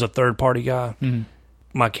 even as a third party guy,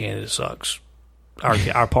 my candidate sucks.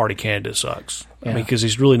 Our party candidate sucks. I Yeah. mean, because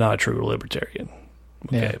he's really not a true libertarian.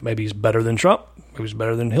 Okay, Yeah. maybe he's better than Trump. Maybe he's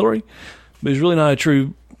better than Hillary, but he's really not a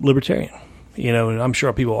true libertarian. You know, and I'm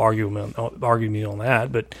sure people argue me on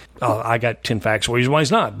that, but I got 10 facts for reasons why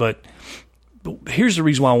he's not. But here's the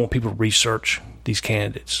reason why I want people to research these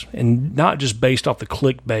candidates, and not just based off the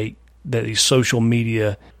clickbait that these social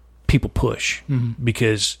media people push,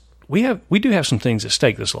 because we do have some things at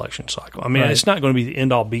stake this election cycle. I mean, Right. it's not going to be the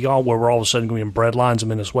end all be all where we're all of a sudden going to be in bread lines in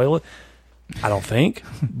Venezuela. I don't think,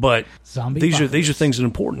 but Zombie these are apocalypse. things that are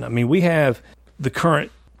important. I mean, we have the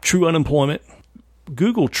current true unemployment.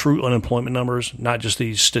 Google true unemployment numbers, not just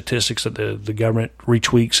these statistics that the government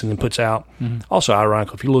retweaks and then puts out. Also,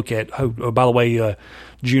 ironically, if you look at, by the way,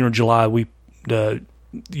 June or July, the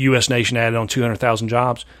U.S. nation added on 200,000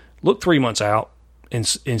 jobs. Look 3 months out and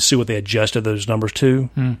see what they adjusted those numbers to.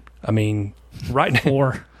 I mean, right now,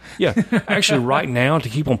 or yeah, actually, right now, to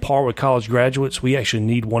keep on par with college graduates, we actually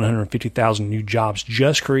need 150,000 new jobs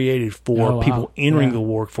just created for Oh, wow. people entering Yeah. the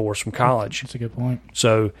workforce from college. that's a good point.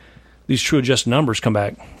 So these true adjusted numbers come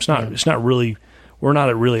back. It's not really. We're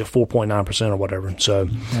not really at 4.9% or whatever. So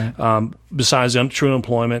besides the true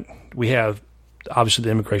unemployment, we have obviously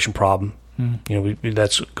the immigration problem. You know,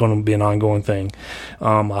 that's going to be an ongoing thing.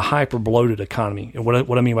 A hyper bloated economy, and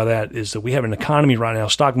what I mean by that is that we have an economy right now,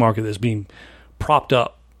 stock market, that's being propped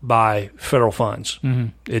up by federal funds.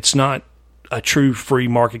 It's not a true free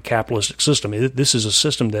market capitalistic system. This is a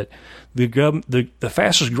system that the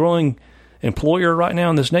fastest growing employer right now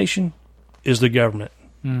in this nation is the government.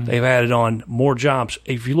 They've added on more jobs.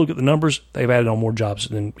 If you look at the numbers, they've added on more jobs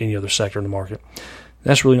than any other sector in the market.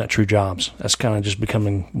 That's really not true jobs. That's kind of just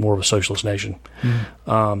becoming more of a socialist nation.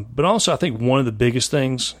 But also, I think one of the biggest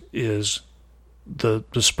things is the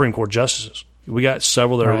Supreme Court justices. We got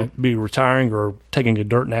several that will be retiring or taking a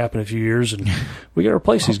dirt nap in a few years, and we got to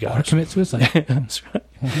replace these Or guys. commit suicide. That's right.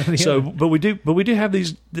 One or the So, other. but we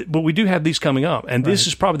do have these coming up, and this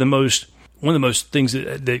is probably one of the most things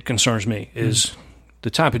that concerns me is the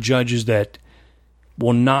type of judges that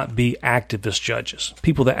will not be activist judges,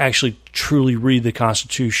 people that actually truly read the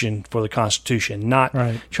Constitution for the Constitution, not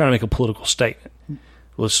trying to make a political statement.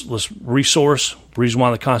 Let's resource reason why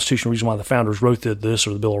the Constitution, reason why the founders wrote this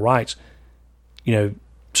or the Bill of Rights. You know,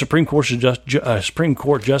 Supreme Court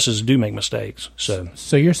justices do make mistakes.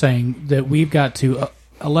 So you're saying that we've got to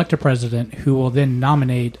elect a president who will then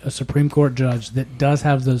nominate a Supreme Court judge that does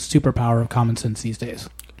have the superpower of common sense these days.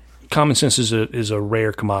 common sense is a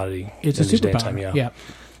rare commodity. It's a in these days superpower. time, Yeah.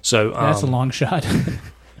 So That's a long shot.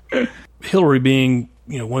 Hillary being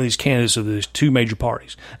one of these candidates of these two major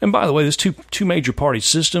parties, and by the way, this two major party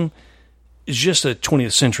system is just a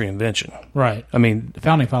 20th century invention. Right. I mean, The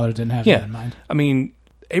founding fathers didn't have that in mind. I mean,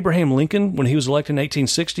 Abraham Lincoln, when he was elected in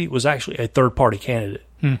 1860, was actually a third party candidate,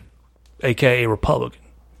 aka a Republican,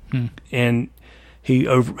 and he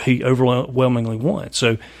overwhelmingly won.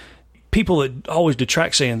 So people that always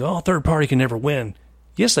detract saying, "Oh, third party can never win."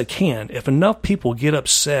 Yes, they can. If enough people get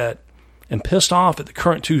upset and pissed off at the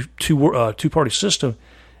current two party system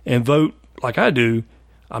and vote like I do,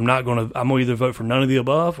 I'm gonna either vote for none of the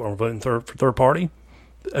above or I'm voting for third party.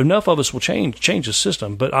 Enough of us will change the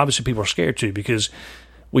system, but obviously people are scared too because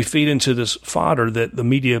we feed into this fodder that the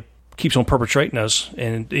media keeps on perpetrating us,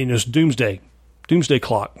 and it's doomsday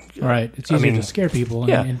clock. Right. It's easy to scare people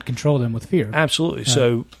and control them with fear. Absolutely.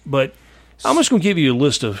 So, but I'm just going to give you a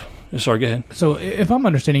list of. Sorry, go ahead. So if I'm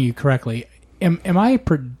understanding you correctly, am I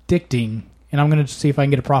predicting, and I'm going to see if I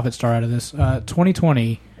can get a profit star out of this,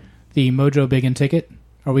 2020, the Mojo Big and Ticket,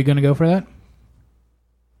 are we going to go for that?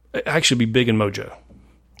 Actually, be big in Mojo.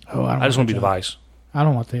 Oh, I just want to be the vice. I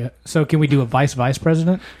don't want that. So can we do a vice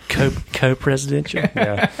president? Co-presidential?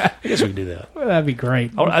 Yeah. I guess we can do that. Well, that'd be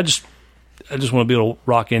great. I just want to be able to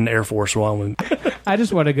rock in the Air Force while I'm... I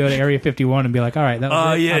just want to go to Area 51 and be like, all right, that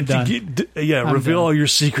was it. Yeah, I'm done. reveal done. all your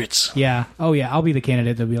secrets. Yeah. Oh, yeah. I'll be the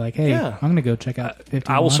candidate that'll be like, hey, Yeah. I'm going to go check out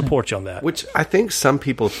 51. I will support you on that. Which I think some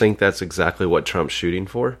people think that's exactly what Trump's shooting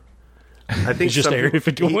for. I think It's just some Area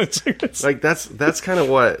people- 51 secrets. Like that's kind of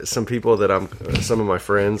what some people that some of my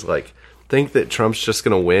friends like think that Trump's just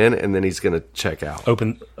going to win and then he's going to check out.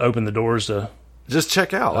 Open the doors to... Just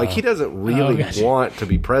check out. Like he doesn't really gotcha. want to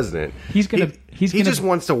be president. He's gonna- He just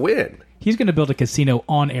wants to win. He's going to build a casino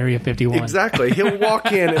on Area 51. Exactly. He'll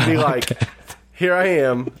walk in and be like, "Here I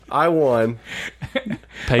am. I won.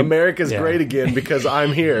 America's great again because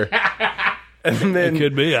I'm here." And then It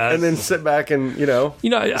could be. and then sit back and I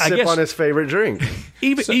sip guess- on his favorite drink.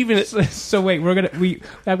 Even So wait,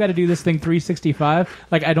 I've got to do this thing 365.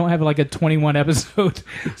 Like I don't have like a 21 episode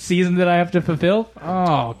season that I have to fulfill.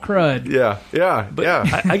 Oh, crud. Yeah.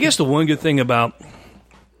 I guess the one good thing about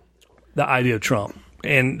the idea of Trump,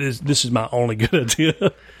 and this is my only good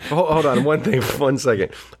idea. Hold on, one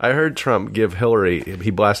second. I heard Trump give Hillary.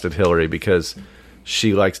 He blasted Hillary because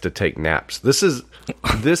she likes to take naps. This is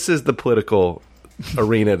the political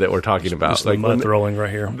arena that we're talking about. Just like mud throwing right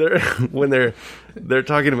here. They're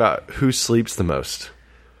talking about who sleeps the most.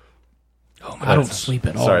 Oh, I don't sleep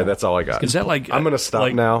at all. Sorry, that's all I got. Is that like I'm going to stop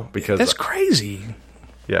like- now because That's crazy.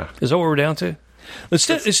 yeah. Is that what we're down to?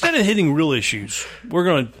 Instead of hitting real issues, we're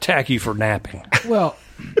going to attack you for napping. Well,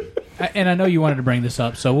 and I know you wanted to bring this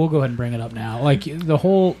up, so we'll go ahead and bring it up now. Like the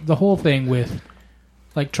whole thing with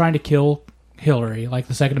like trying to kill Hillary, like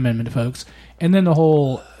the Second Amendment folks, and then the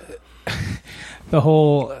whole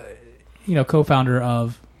co-founder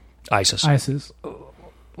of ISIS.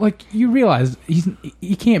 Like you realize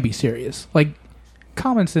he can't be serious. Like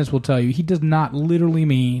common sense will tell you he does not literally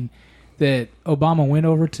mean that Obama went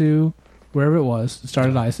over to wherever it was,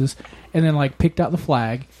 started ISIS, and then like picked out the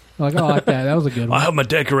flag. Like, oh, I like that. That was a good I one. hope my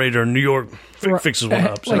decorator in New York fixes one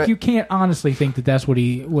up. Like you can't honestly think that that's what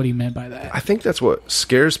he meant by that. I think that's what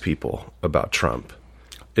scares people about Trump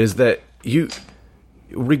is that you,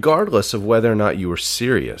 regardless of whether or not you were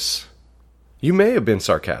serious, you may have been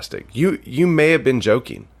sarcastic. You may have been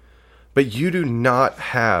joking, but you do not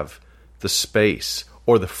have the space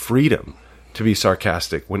or the freedom to be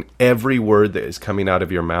sarcastic when every word that is coming out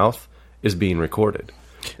of your mouth is being recorded.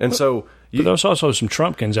 And so But there's also some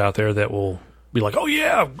Trumpkins out there that will be like, "Oh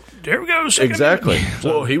yeah, there we go." Second exactly. Amendment."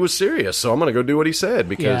 Well, he was serious, so I'm going to go do what he said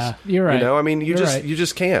because Yeah, you're right. I mean, you You're right.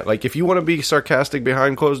 just can't. Like, if you want to be sarcastic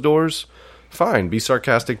behind closed doors, fine, be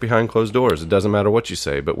sarcastic behind closed doors. It doesn't matter what you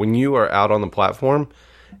say. But when you are out on the platform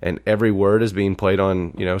and every word is being played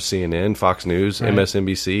on, CNN, Fox News, Right.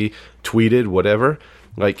 MSNBC, tweeted, whatever.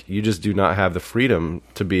 Like, you just do not have the freedom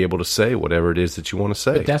to be able to say whatever it is that you want to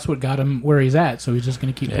say. But that's what got him where he's at, so he's just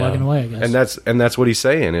going to keep plugging away, I guess. And that's what he's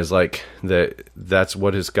saying is like that's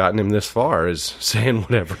what has gotten him this far is saying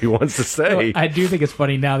whatever he wants to say. I do think it's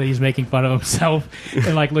funny now that he's making fun of himself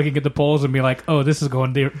and like looking at the polls and be like, "Oh, this is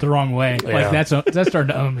going the wrong way." Like that's starting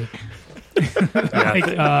to own me. This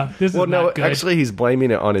is Well, no, not good. actually, he's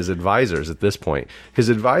blaming it on his advisors at this point. His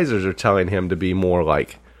advisors are telling him to be more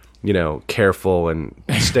like, careful and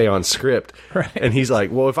stay on script. Right. And he's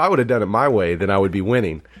like, well, if I would have done it my way, then I would be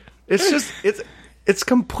winning. It's just, it's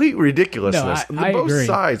complete ridiculousness. No, I Both agree.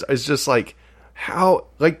 sides is just like, how,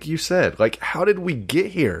 like you said, like, how did we get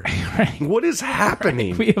here? Right. What is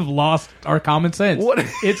happening? We have lost our common sense. What-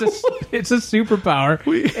 It's a superpower,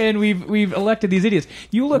 and we've elected these idiots.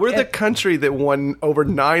 You look. We're the at, country that won over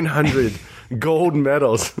 900 gold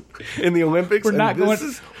medals in the Olympics. we're and not this going.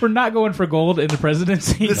 is- We're not going for gold in the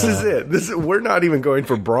presidency. This is it. We're not even going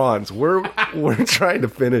for bronze. We're trying to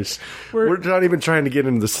finish. We're not even trying to get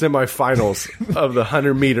into the semifinals of the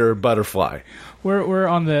 100-meter butterfly. We're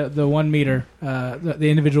on the 1 meter, the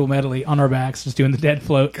individual medley on our backs, just doing the dead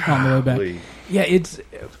float on the way back. Golly. Yeah, it's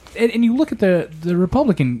and you look at the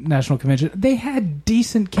Republican National Convention; they had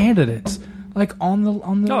decent candidates like on the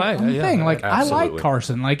thing. Like I absolutely. like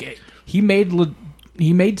Carson. Like he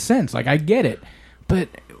made sense. Like I get it, but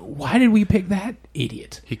why did we pick that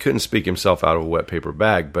idiot? He couldn't speak himself out of a wet paper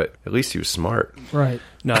bag, but at least he was smart. Right.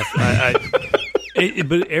 No,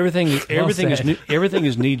 but everything said.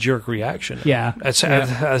 is knee jerk reaction. Yeah.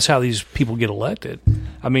 That's how these people get elected.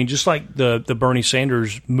 I mean, just like the Bernie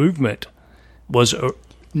Sanders movement was,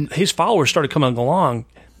 his followers started coming along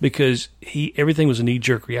because everything was a knee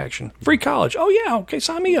jerk reaction. Free college. Oh yeah, okay,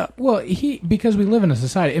 sign me up. Well, because we live in a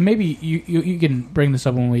society, and maybe you can bring this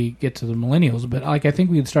up when we get to the millennials, but like I think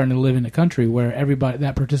we're starting to live in a country where everybody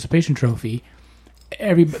that participation trophy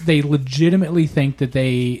they legitimately think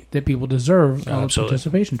that people deserve a absolutely.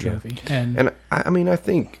 participation trophy. And I mean, I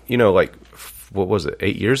think, like, what was it,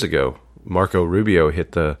 8 years ago, Marco Rubio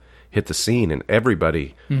hit the scene, and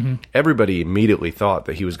everybody immediately thought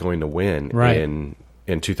that he was going to win Right. in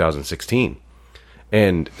 2016.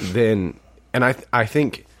 And I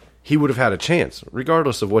think he would have had a chance,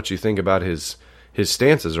 regardless of what you think about his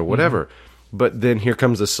stances or whatever. But then here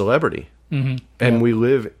comes the celebrity. And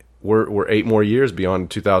we're 8 more years beyond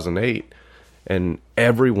 2008, and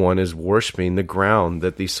everyone is worshiping the ground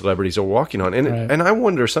that these celebrities are walking on. And Right. and I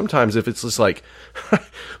wonder sometimes if it's just like,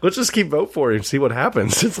 let's just keep vote for him and see what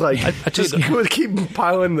happens. It's like, just keep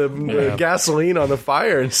piling the gasoline on the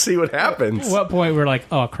fire and see what happens. At what point we're like,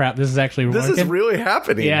 oh crap, this is actually This working? is really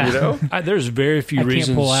happening, Yeah. There's very few I can't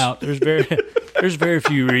reasons. pull out. There's very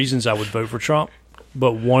few reasons I would vote for Trump,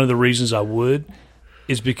 but one of the reasons I would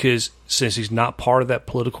is because since he's not part of that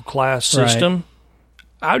political class Right. system,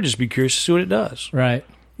 I would just be curious to see what it does. Right.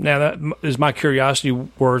 Now, that is my curiosity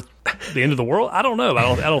worth the end of the world? I don't know. I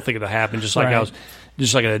don't think it'll happen. Just like Right.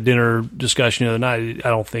 just like at a dinner discussion the other night, I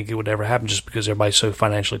don't think it would ever happen just because everybody's so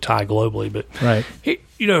financially tied globally. But Right.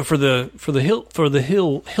 for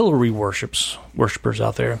the Hillary worshipers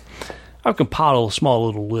out there, I've compiled a small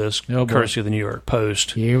little list, Oh, boy. courtesy of the New York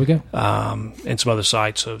Post, Here we go. and some other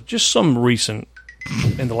sites of just some recent,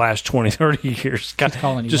 in the last 20, 30 years,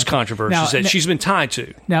 calling you just out. controversies Now- that she's been tied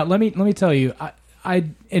to. Now let me tell you, I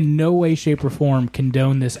in no way, shape, or form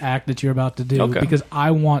condone this act that you're about to do Okay. because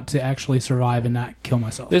I want to actually survive and not kill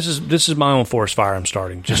myself. This is my own forest fire I'm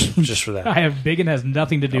starting, just for that. I have big and has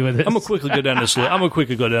nothing to do with it. I'm gonna quickly go down this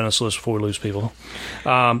list. Before we lose people.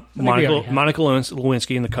 we already have. Monica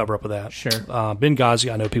Lewinsky and the cover up of that. Sure.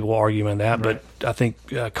 Benghazi. I know people are arguing that, but I think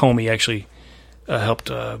Comey actually helped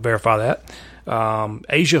verify that.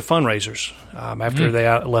 Asia fundraisers. After they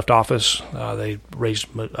left office, they raised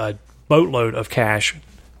a boatload of cash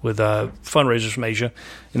with fundraisers from Asia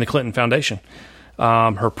in the Clinton Foundation.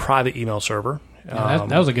 Her private email server. Yeah,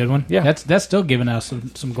 that was a good one. yeah. That's still giving us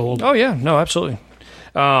some gold. Oh yeah, no, absolutely.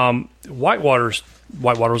 Whitewater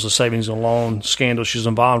was a savings and loan scandal she's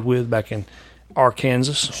involved with back in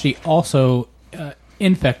Arkansas. She also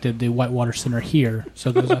infected the Whitewater Center here,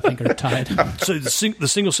 so those I think are tied. So the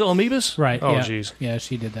single cell amoebas, Right. Oh yeah. jeez. Yeah,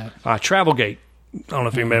 she did that. Travelgate. I don't know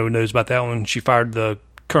if anybody knows about that one. She fired the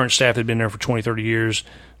current staff that had been there for 20, 30 years,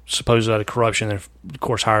 supposedly out of corruption, and of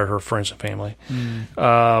course hired her friends and family.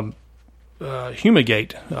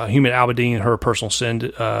 Humagate. Human Abedin, her personal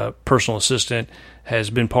assistant, has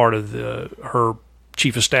been part of her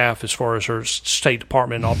chief of staff as far as her State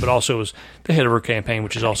Department, but also as the head of her campaign,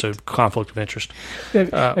 which is also conflict of interest.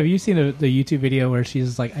 Have you seen the YouTube video where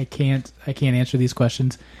she's like, I can't answer these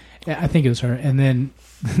questions? I think it was her. And then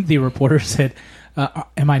the reporter said,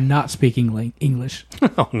 am I not speaking English?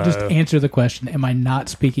 Oh no! Just answer the question. Am I not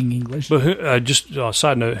speaking English? But just a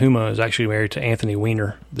side note, Huma is actually married to Anthony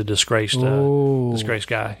Weiner, the disgraced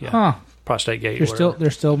guy. Yeah. Huh. Prostate gate.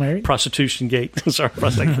 They're still married? Prostitution gate. Sorry,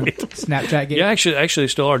 prostate gate. Snapchat game? Yeah, actually, they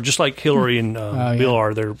still are. Just like Hillary and Bill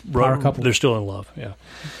are. Power couple. They're still in love. Yeah,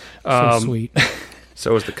 So sweet.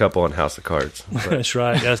 So is the couple on House of Cards. But that's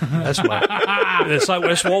right. That's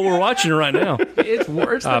that's what we're watching right now. It's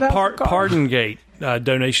worse than Pardon gate.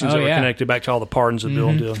 Donations that were connected back to all the pardons that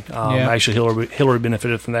Bill did. Actually, Hillary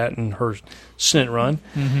benefited from that in her Senate run.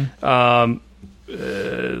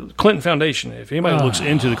 Clinton Foundation. If anybody looks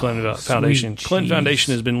into the Clinton Foundation, Clinton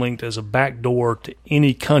Foundation has been linked as a backdoor to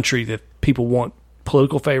any country that people want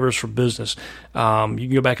political favors for business. You can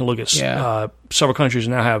go back and look at several countries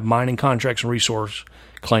now have mining contracts and resource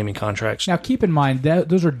claiming contracts. Now, keep in mind that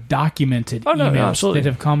those are documented emails that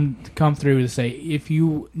have come through to say, if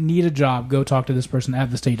you need a job, go talk to this person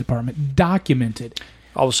at the State Department. Documented.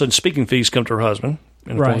 All of a sudden, speaking fees come to her husband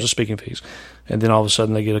in the forms of speaking fees, and then all of a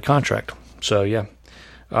sudden they get a contract. So yeah,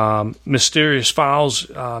 mysterious files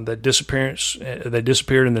that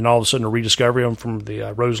disappeared, and then all of a sudden a rediscovery of them from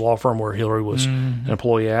the Rose Law Firm where Hillary was an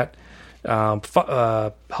employee at.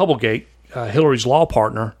 Hubblegate, Hillary's law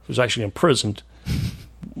partner, was actually imprisoned.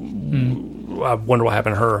 I wonder what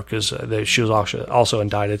happened to her because she was also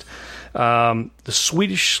indicted. The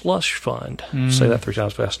Swedish Slush Fund, say that 3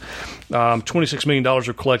 times fast. $26 million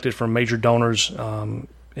were collected from major donors, and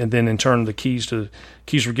then in turn the keys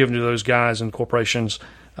were given to those guys and corporations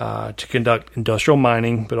to conduct industrial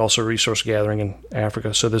mining, but also resource gathering in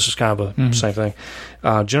Africa. So this is kind of a same thing.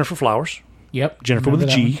 Jennifer Flowers. Yep. Jennifer with a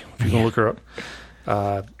G, if you're going to look her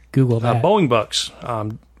up. Google that. Boeing bucks.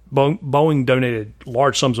 Boeing donated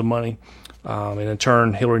large sums of money, and in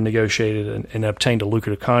turn, Hillary negotiated and obtained a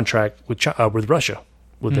lucrative contract with Russia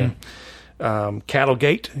with them.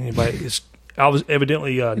 Cattlegate. I was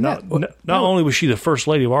evidently not only was she the first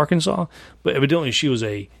lady of Arkansas, but evidently she was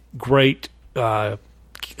a great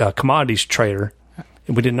commodities trader,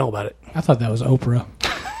 and we didn't know about it. I thought that was Oprah.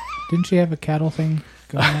 Didn't she have a cattle thing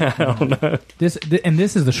going on? I don't know. This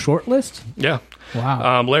is the short list? Yeah.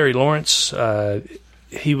 Wow. Larry Lawrence,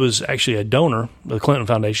 he was actually a donor of the Clinton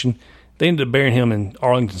Foundation. They ended up burying him in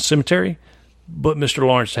Arlington Cemetery, but Mr.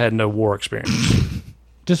 Lawrence had no war experience.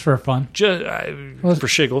 Just for fun. Just for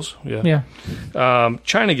shiggles, yeah. Yeah.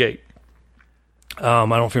 Chinagate. I don't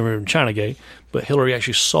know if you remember Chinagate, but Hillary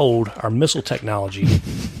actually sold our missile technology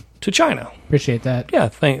to China. Appreciate that. Yeah,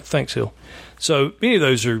 thanks, Hill. So any of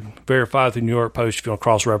those are verified through New York Post if you want to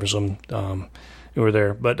cross-reference them. We're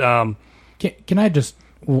there. But can I just...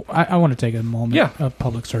 I want to take a moment of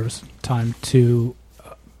public service time to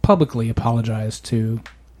publicly apologize to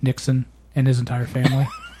Nixon and his entire family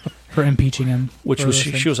for impeaching him. Which was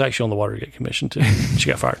she was actually on the Watergate Commission too. She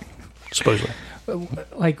got fired, supposedly.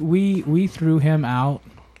 Like we threw him out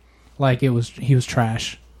like he was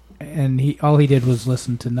trash, and all he did was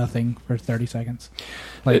listen to nothing for 30 seconds.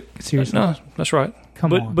 Like seriously, no, that's right.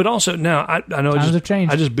 Come on. But also now I know Times have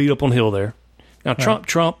changed. I just beat up on Hill there. Now Right.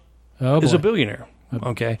 Trump is a billionaire.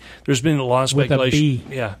 Okay, there's been a lot of With a speculation. B.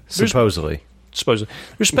 Yeah, Supposedly.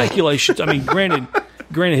 there's speculations. I mean, granted,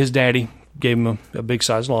 his daddy gave him a big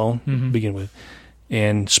size loan to begin with,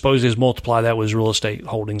 and supposedly he's multiply that with his real estate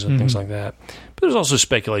holdings and things like that. But there's also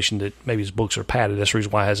speculation that maybe his books are padded. That's the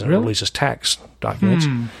reason why he hasn't released his tax documents.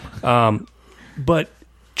 But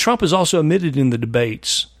Trump has also admitted in the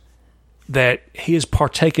debates that he has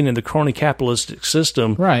partaken in the crony capitalistic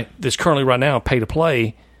system that's currently right now pay to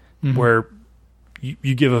play, where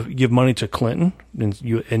you give money to Clinton in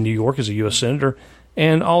New York as a U.S. senator,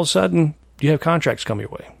 and all of a sudden you have contracts come your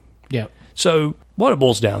way. Yeah. So what it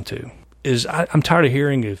boils down to is I'm tired of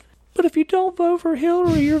hearing but if you don't vote for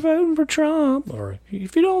Hillary, you're voting for Trump, or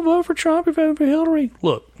if you don't vote for Trump, you're voting for Hillary.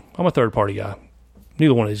 Look, I'm a third party guy.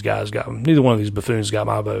 Neither one of these buffoons got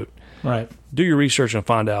my vote. Right. Do your research and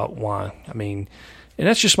find out why. I mean, and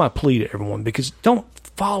that's just my plea to everyone, because don't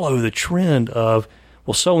follow the trend of,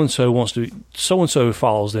 well, so-and-so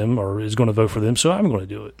follows them or is going to vote for them, so I'm going to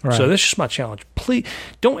do it. Right. So that's just my challenge. Please,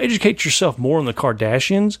 don't educate yourself more on the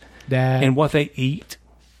Kardashians and what they eat,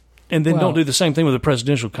 and then don't do the same thing with a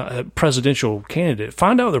presidential candidate.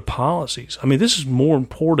 Find out their policies. I mean, this is more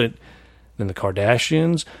important than the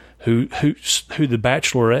Kardashians, who the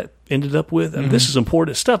Bachelorette ended up with. I mean, this is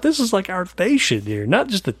important stuff. This is like our nation here, not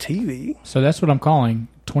just the TV. So that's what I'm calling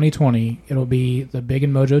 2020. It'll be the Big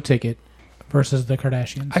and Mojo ticket versus the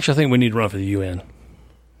Kardashians. Actually, I think we need to run for the UN.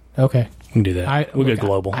 Okay. We can do that. We'll go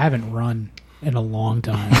global. I haven't run in a long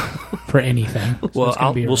time for anything. So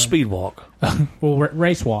well, we'll speed walk. We'll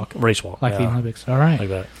race walk. Race walk. Like the Olympics. All right. Like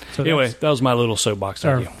that. So anyway, that was my little soapbox.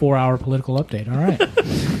 Our Thank you. 4-hour political update. All right.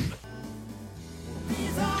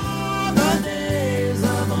 These are the days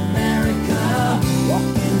of America,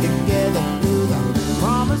 walking together through the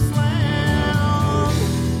promised land.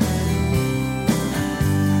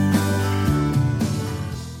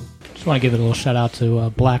 Just want to give a little shout out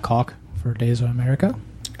to Black Hawk for Days of America.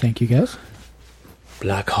 Thank you, guys.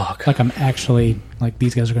 Black Hawk. Like I'm actually, like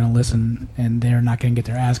these guys are going to listen and they're not going to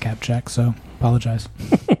get their ASCAP check, so apologize.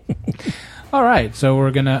 All right, so we're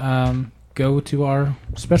going to go to our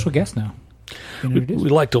special guest now. We'd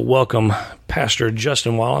like to welcome Pastor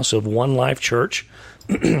Justin Wallace of One Life Church.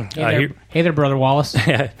 Hey there, Brother Wallace.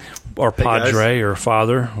 Or Padre, or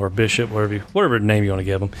Father, or Bishop, whatever name you want to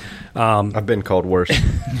give him. I've been called worse.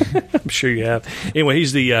 I'm sure you have. Anyway,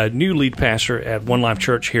 he's the new lead pastor at One Life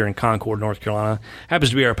Church here in Concord, North Carolina. Happens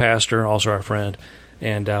to be our pastor, also our friend.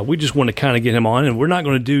 And we just want to kind of get him on. And we're not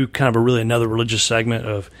going to do kind of another religious segment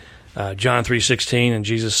of John 3:16 and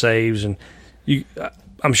Jesus saves. And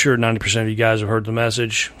I'm sure 90% of you guys have heard the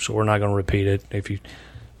message, so we're not going to repeat it.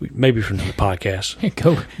 Maybe from another podcast.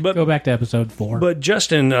 Go back to episode 4. But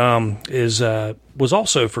Justin was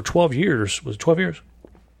also for 12 years. Was it 12 years?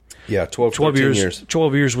 Yeah, 12 years.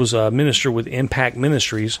 12 years was a minister with Impact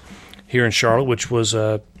Ministries here in Charlotte, which was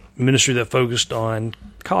a ministry that focused on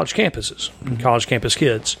college campuses, college campus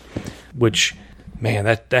kids. Which, man,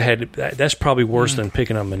 that's probably worse than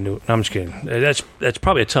picking up a new. No, I'm just kidding. That's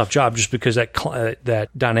probably a tough job, just because that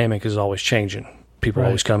dynamic is always changing. People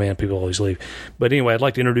always come in, people always leave. But anyway, I'd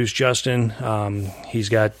like to introduce Justin.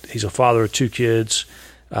 He's a father of 2 kids,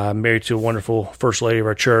 married to a wonderful first lady of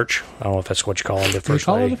our church. I don't know if that's what you call her, the first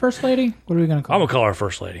call lady. her the first lady? What are we going to call I'm her? going to call her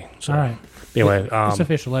first lady. So, all right. Anyway. It's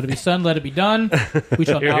official. Let it be done. Let it be done. We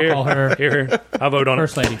shall now call her Here. I vote on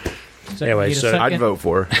first lady. Anyway, so I'd vote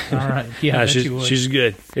for her. All right. Yeah, she's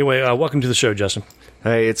good. Anyway, welcome to the show, Justin.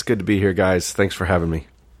 Hey, it's good to be here, guys. Thanks for having me.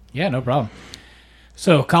 Yeah, no problem.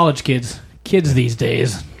 So, college kids these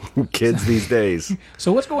days. Kids these days.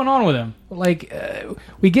 So, what's going on with them? Like,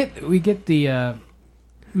 we get the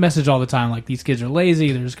message all the time. Like, these kids are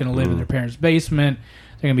lazy. They're just going to live in their parents' basement.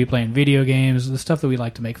 They're going to be playing video games. The stuff that we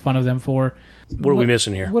like to make fun of them for. What are we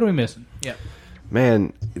missing here? What are we missing? Yeah.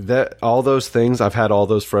 Man, that all those things, I've had all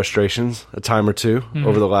those frustrations a time or two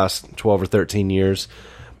over the last 12 or 13 years.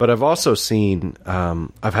 But I've also seen,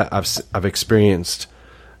 I've experienced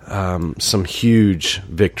some huge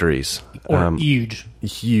victories. Or huge.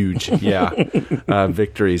 Yeah,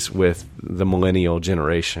 victories with the millennial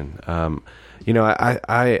generation.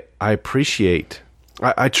 I appreciate,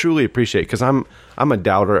 I truly appreciate, because I'm a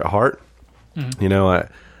doubter at heart. You know,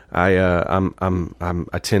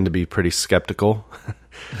 I tend to be pretty skeptical,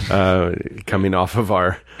 coming off of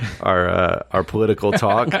our political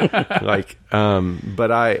talk.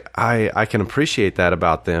 But I can appreciate that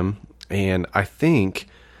about them, and I think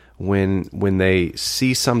when they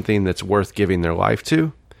see something that's worth giving their life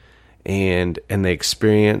to, and they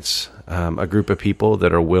experience a group of people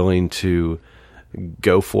that are willing to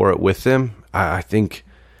go for it with them, I think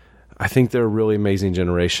they're a really amazing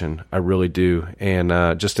generation. I really do.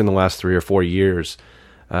 And just in the last 3 or 4 years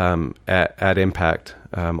at Impact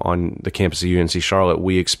on the campus of UNC Charlotte,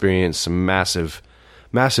 we experienced some massive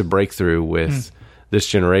breakthrough with this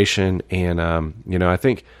generation. And, I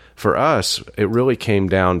think for us, it really came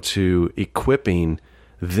down to equipping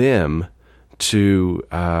them to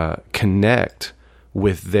connect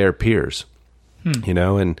with their peers,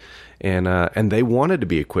 and they wanted to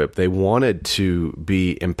be equipped. They wanted to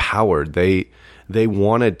be empowered. They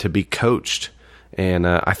wanted to be coached. And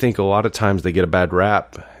I think a lot of times they get a bad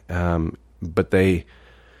rap, but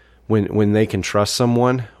when they can trust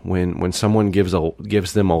someone, when someone gives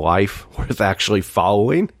them a life worth actually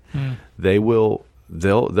following, they'll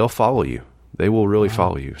follow you. They will really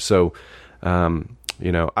follow you. So,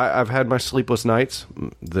 I've had my sleepless nights.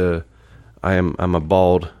 I'm a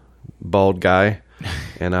bald guy.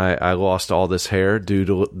 And I lost all this hair due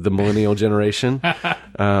to the millennial generation.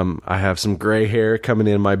 I have some gray hair coming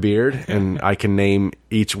in my beard, and I can name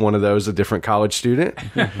each one of those a different college student.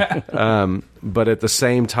 But at the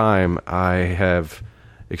same time, I have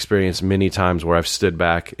experienced many times where I've stood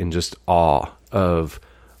back in just awe of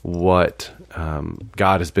what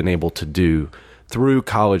God has been able to do through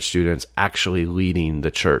college students actually leading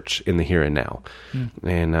the church in the here and now.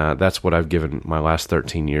 And that's what I've given my last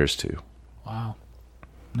 13 years to. Wow.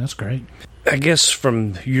 That's great. I guess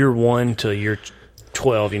from year 1 to year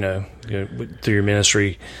 12, through your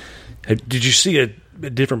ministry, did you see a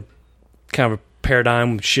different kind of a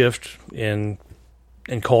paradigm shift in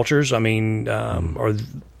cultures? I mean, or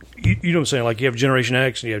you know what I'm saying? Like you have Generation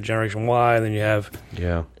X and you have Generation Y, and then you have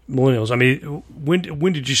millennials. I mean,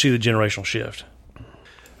 when did you see the generational shift?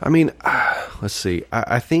 I mean, let's see.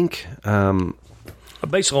 I think.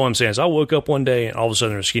 Basically, all I'm saying is I woke up one day and all of a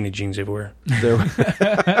sudden there were skinny jeans everywhere. There are,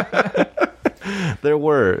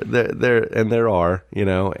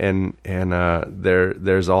 and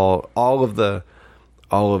there's all of the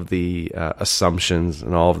assumptions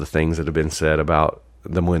and all of the things that have been said about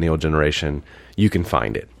the millennial generation. You can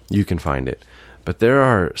find it, but there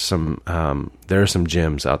are some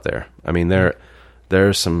gems out there. I mean, there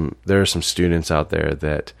are some students out there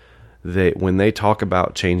that when they talk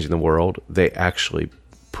about changing the world, they actually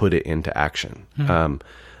put it into action.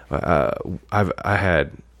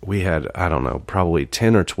 We had I don't know, probably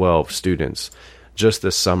 10 or 12 students just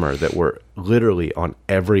this summer that were literally on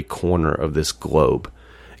every corner of this globe,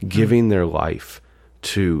 giving their life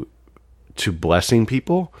to blessing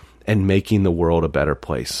people and making the world a better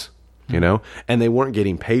place. And they weren't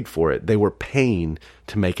getting paid for it; they were paying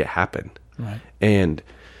to make it happen. Right. And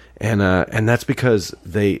that's because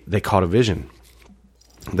they caught a vision.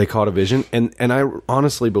 They caught a vision, and I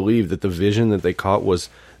honestly believe that the vision that they caught was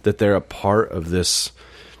that they're a part of this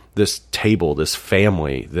table, this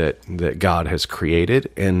family that God has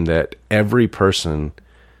created, and that every person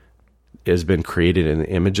has been created in the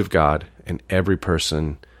image of God, and every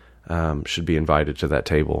person should be invited to that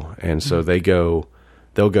table. And so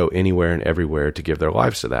they'll go anywhere and everywhere to give their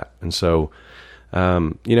lives to that. And so.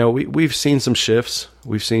 We've seen some shifts.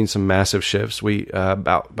 We've seen some massive shifts. We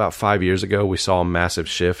about 5 years ago, we saw a massive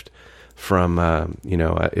shift from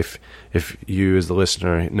if you as the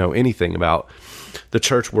listener know anything about the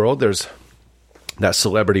church world, there's that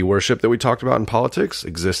celebrity worship that we talked about in politics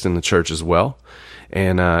exists in the church as well,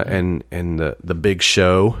 and the big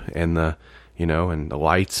show and the and the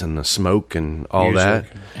lights and the smoke and all that,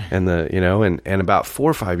 and and about 4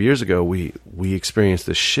 or 5 years ago, we experienced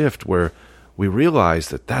this shift where we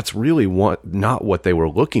realized that that's really not what they were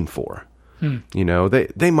looking for. You know,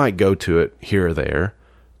 they might go to it here or there,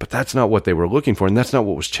 but that's not what they were looking for, and that's not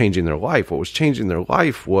what was changing their life. What was changing their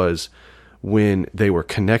life was when they were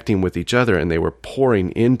connecting with each other and they were pouring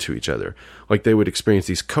into each other. Like they would experience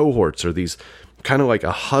these cohorts or these kind of like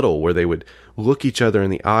a huddle where they would look each other in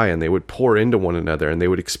the eye and they would pour into one another and they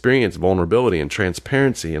would experience vulnerability and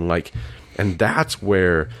transparency and that's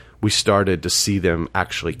where we started to see them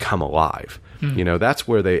actually come alive. You know, that's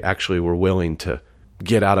where they actually were willing to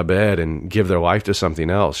get out of bed and give their life to something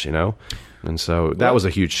else, you know? And so that was a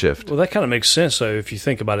huge shift. Well, that kind of makes sense, though, if you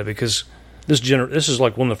think about it, because this is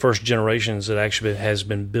like one of the first generations that actually has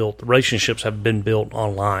been built. Relationships have been built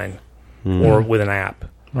online or with an app.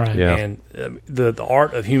 Right. Yeah. And the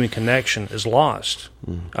art of human connection is lost.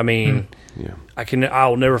 I mean,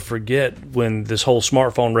 I'll never forget when this whole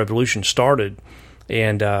smartphone revolution started,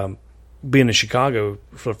 and being in Chicago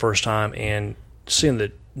for the first time and seeing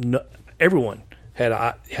that everyone had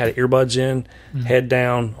earbuds in, head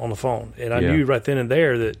down on the phone, and I knew right then and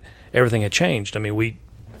there that everything had changed. I mean,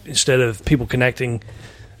 instead of people connecting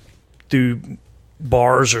through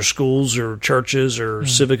bars or schools or churches or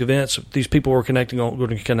civic events, these people were going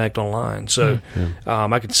to connect online. So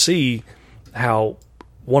I could see how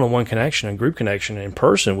one-on-one connection and group connection in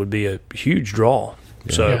person would be a huge draw.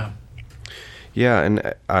 So Yeah,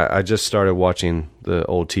 and I just started watching the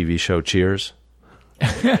old TV show Cheers.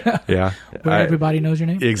 Yeah, Where everybody knows your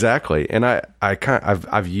name. Exactly, and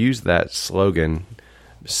I've used that slogan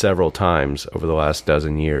several times over the last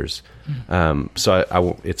dozen years.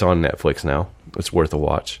 So it's on Netflix now. It's worth a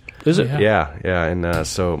watch. is it? Yeah. Yeah, and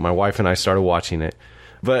so my wife and I started watching it.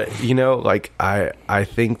 But you know, like I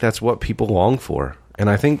think that's what people long for, and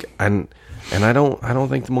I think and I don't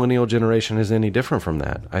think the millennial generation is any different from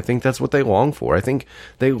that. I think that's what they long for. I think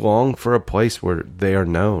they long for a place where they are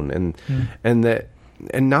known,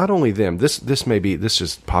 and not only them. This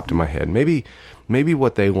just popped in my head. Maybe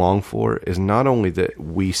what they long for is not only that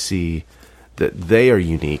we see that they are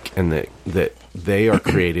unique and that they are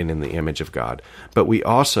created in the image of God, but we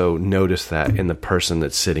also notice that in the person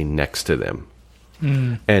that's sitting next to them.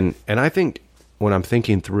 And I think when I'm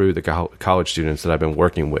thinking through the college students that I've been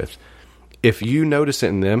working with, if you notice it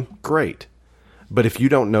in them, great. But if you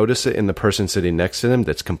don't notice it in the person sitting next to them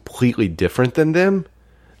that's completely different than them,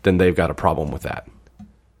 then they've got a problem with that.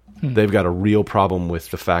 They've got a real problem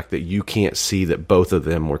with the fact that you can't see that both of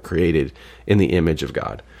them were created in the image of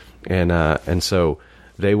God. And so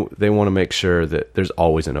they want to make sure that there's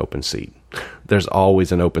always an open seat. There's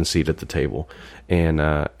always an open seat at the table, and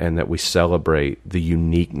that we celebrate the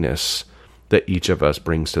uniqueness that each of us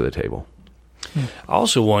brings to the table. I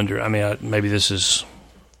also wonder, I mean, maybe this is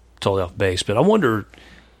totally off base, but I wonder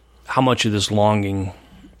how much of this longing,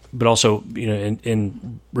 but also, you know,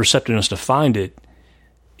 in receptiveness to find it,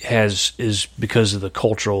 is because of the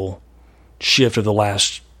cultural shift of the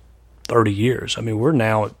last 30 years. I mean, we're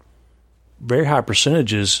now at very high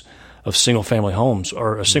percentages of single-family homes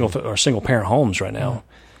or single-parent homes right now.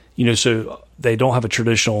 You know, so they don't have a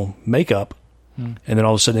traditional makeup, and then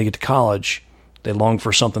all of a sudden they get to college, they long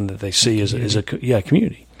for something that they see as a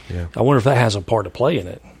community. Yeah. I wonder if that has a part to play in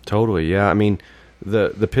it. Totally, yeah. I mean,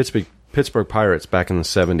 the Pittsburgh Pirates back in the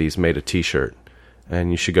 70s made a T-shirt, and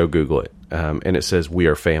you should go Google it. And it says, "We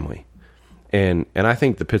are family." And I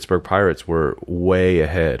think the Pittsburgh Pirates were way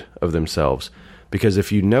ahead of themselves, because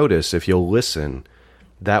if you'll listen,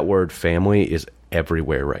 that word family is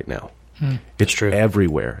everywhere right now. It's true.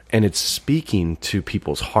 Everywhere. And it's speaking to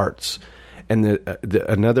people's hearts. And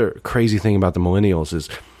another crazy thing about the millennials is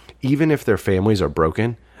even if their families are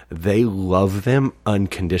broken, they love them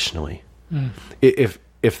unconditionally.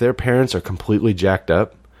 If their parents are completely jacked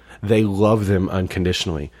up, they love them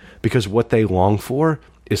unconditionally, because what they long for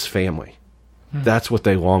is family. That's what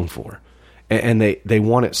they long for. And they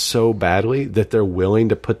want it so badly that they're willing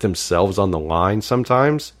to put themselves on the line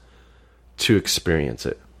sometimes to experience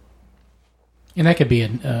it. And that could be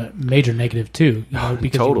a major negative too, you know,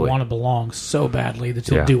 because Totally. you want to belong so badly that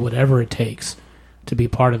you'll Yeah. do whatever it takes to be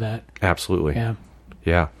part of that. Absolutely. Yeah.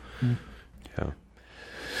 Yeah.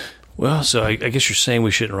 Well, so I guess you're saying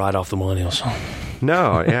we shouldn't write off the millennials.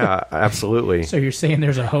 No, yeah, absolutely. So you're saying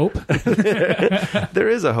there's a hope? There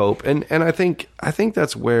is a hope, and I think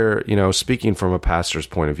that's where, you know, speaking from a pastor's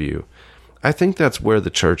point of view, I think that's where the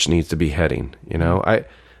church needs to be heading. You know,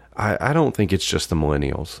 I don't think it's just the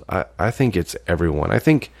millennials. I think it's everyone. I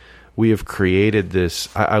think we have created this.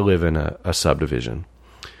 I live in a subdivision,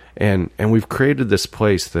 and we've created this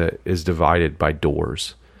place that is divided by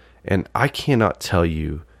doors, and I cannot tell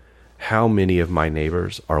you how many of my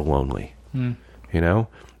neighbors are lonely. You know,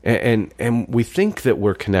 and we think that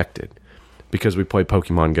we're connected, because we play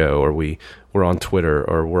Pokemon Go, or we're on Twitter,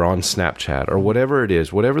 or we're on Snapchat, or whatever it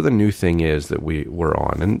is, whatever the new thing is that we're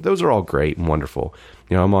on. And those are all great and wonderful.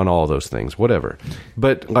 I'm on all those things, whatever.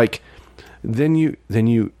 But like, then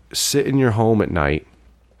you sit in your home at night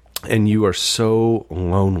and you are so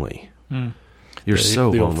lonely. You're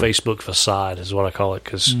so the lonely. old Facebook facade is what I call it,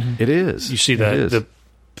 because It is. you see that the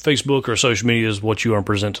Facebook or social media is what you want to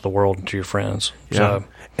present to the world and to your friends. Yeah. So,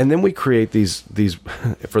 And then we create these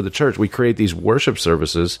for the church, we create these worship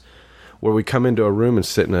services where we come into a room and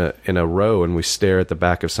sit in a row and we stare at the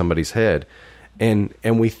back of somebody's head. And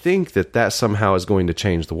we think that somehow is going to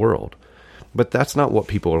change the world. But that's not what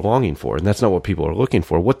people are longing for, and that's not what people are looking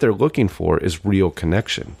for. What they're looking for is real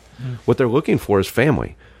connection. What they're looking for is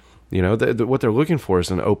family. What they're looking for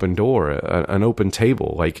is an open door, an open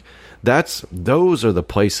table. Like those are the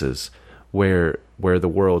places where the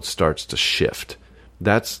world starts to shift.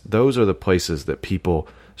 Those are the places that people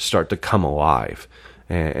start to come alive,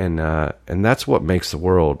 and that's what makes the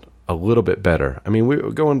world a little bit better. I mean,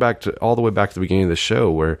 we're going all the way back to the beginning of the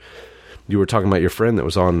show where you were talking about your friend that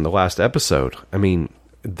was on the last episode. I mean,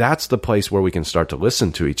 that's the place where we can start to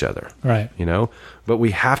listen to each other. Right. But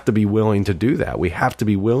we have to be willing to do that. We have to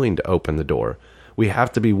be willing to open the door. We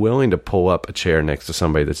have to be willing to pull up a chair next to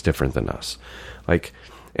somebody that's different than us. Like,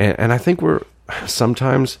 and I think we're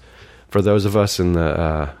sometimes, for those of us in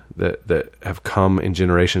that have come in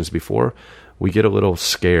generations before, we get a little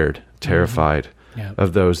scared, terrified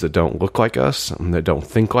of those that don't look like us, and that don't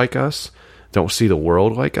think like us, don't see the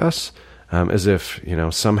world like us, as if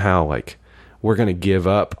somehow like we're going to give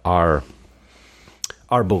up our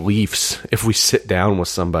beliefs if we sit down with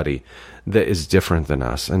somebody that is different than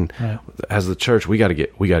us. And as the church, we got to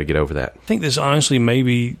get over that. I think this honestly may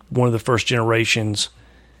be one of the first generations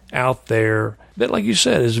out there that, like you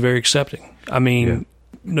said, is very accepting. I mean,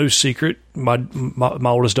 no secret, my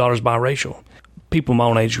oldest daughter's biracial. People in my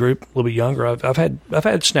own age group, a little bit younger, I've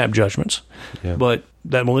had snap judgments, but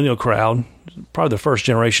that millennial crowd, probably the first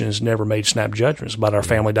generation, has never made snap judgments about our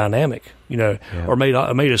family dynamic, or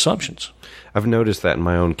made assumptions. I've noticed that in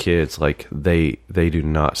my own kids, like they do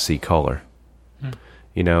not see color,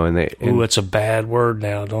 and they. That's a bad word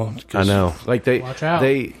now, don't? I know, like Watch out.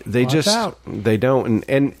 they Watch just out. they don't,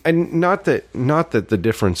 and not that the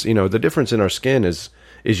difference, the difference in our skin is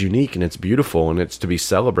unique and it's beautiful and it's to be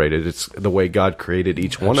celebrated. It's the way God created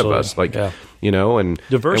each one of us, like and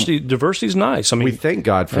diversity is nice. I mean, we thank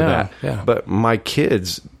God for that. Yeah. But my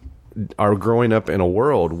kids are growing up in a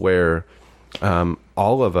world where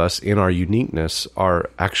all of us in our uniqueness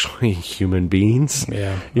are actually human beings.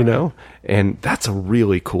 And that's a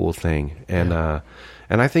really cool thing. And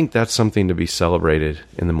I think that's something to be celebrated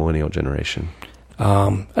in the millennial generation.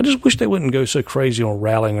 I just wish they wouldn't go so crazy on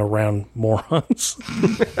rallying around morons.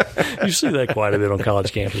 You see that quite a bit on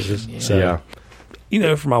college campuses. So,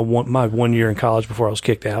 for my 1 year in college before I was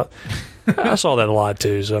kicked out, I saw that a lot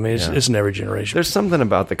too. So I mean, it's in every generation. There's something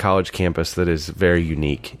about the college campus that is very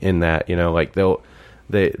unique in that like they'll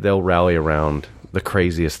rally around the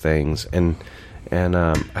craziest things, and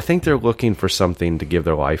I think they're looking for something to give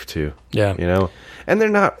their life to. And they're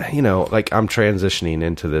not like I'm transitioning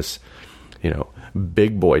into this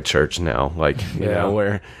big boy church now, like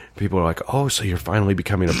where people are like, oh, so you're finally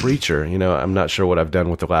becoming a preacher. I'm not sure what I've done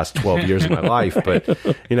with the last 12 years of my life, but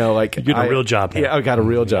like you get a real job now. I got a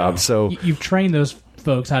real job. So You've trained those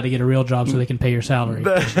folks how to get a real job so they can pay your salary.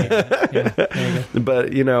 There you go.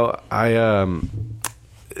 But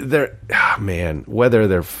they're whether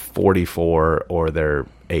they're 44 or they're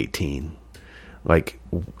 18, like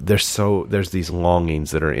there's these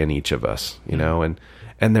longings that are in each of us,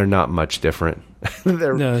 and they're not much different.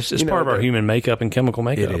 It's part of our human makeup and chemical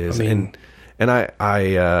makeup. It is. I mean, and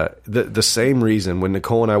I the same reason when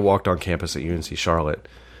Nicole and I walked on campus at UNC Charlotte,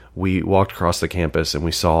 we walked across the campus and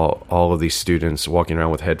we saw all of these students walking around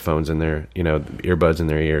with headphones in their, earbuds in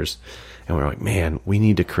their ears. And we're like, man, we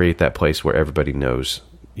need to create that place where everybody knows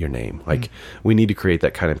your name. Like, we need to create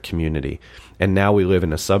that kind of community. And now we live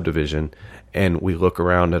in a subdivision, and we look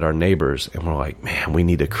around at our neighbors and we're like, man, we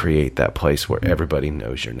need to create that place where everybody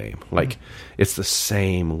knows your name. Like, it's the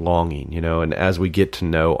same longing, and as we get to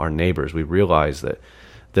know our neighbors, we realize that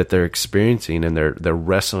they're experiencing and they're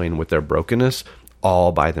wrestling with their brokenness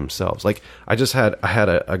all by themselves. Like, I had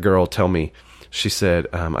a girl tell me, she said,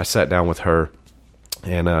 I sat down with her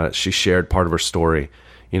and she shared part of her story,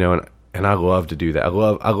 and I love to do that.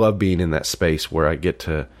 I love being in that space where I get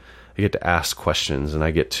to ask questions and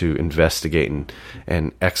I get to investigate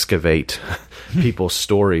and excavate people's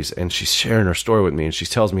stories. And she's sharing her story with me, and she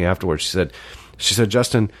tells me afterwards, she said,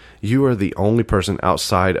 Justin, you are the only person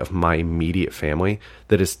outside of my immediate family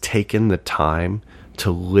that has taken the time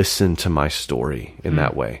to listen to my story in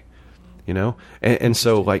that way, you know? And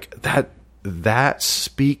so like that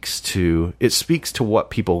speaks to what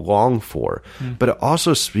people long for, but it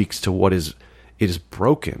also speaks to what it is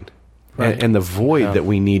broken. Right. And the void that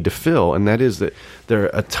we need to fill, and that is that there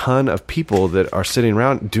are a ton of people that are sitting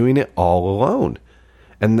around doing it all alone,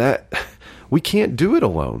 and that we can't do it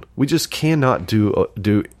alone. We just cannot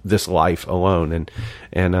do this life alone,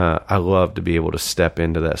 and I love to be able to step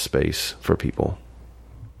into that space for people.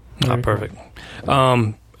 Not perfect.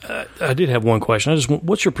 I did have one question.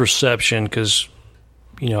 What's your perception? Because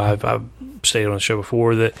I've stated on the show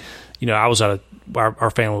before that I was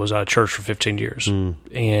our family was out of church for 15 years,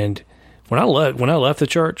 and when I left the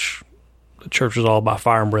church was all about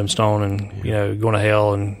fire and brimstone and going to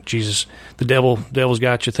hell and Jesus, the devil's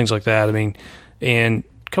got you, things like that. I mean, and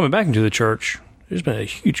coming back into the church, there's been a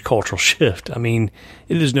huge cultural shift. I mean,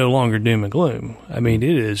 it is no longer doom and gloom. I mean,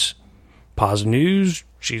 it is positive news.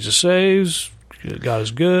 Jesus saves. God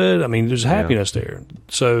is good. I mean, there's happiness there.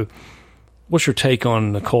 So, what's your take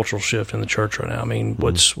on the cultural shift in the church right now? I mean,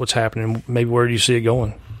 what's happening? Maybe where do you see it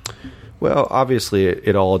going? Well, obviously,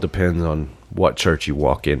 it all depends on what church you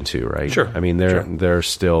walk into, right? Sure. I mean, there's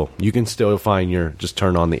still, you can still find just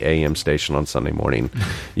turn on the AM station on Sunday morning.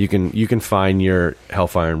 You can find your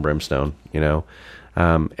hellfire and brimstone,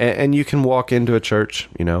 and you can walk into a church,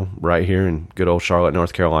 right here in good old Charlotte,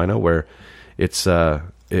 North Carolina, where it's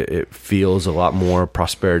it feels a lot more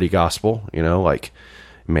prosperity gospel, like,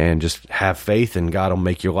 man, just have faith and God will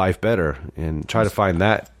make your life better, and try to find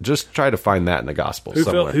that in the gospel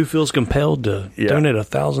somewhere. Who feels compelled to donate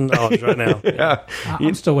 $1,000 right now? Yeah.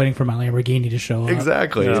 I'm still waiting for my Lamborghini to show up.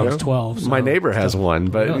 Exactly. I was 12. So my neighbor has one,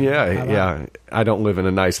 but Really? I don't live in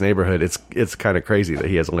a nice neighborhood. It's kind of crazy that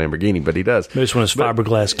he has a Lamborghini, but he does. Maybe it's one of his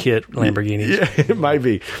fiberglass kit Lamborghinis. Yeah, it might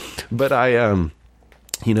be. But I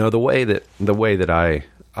the way that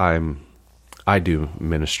I do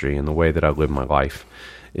ministry and the way that I live my life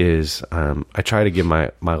is I try to give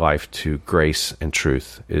my life to grace and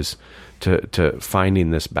truth, is to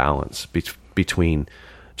finding this balance between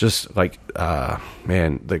just like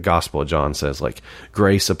the Gospel of John says, like,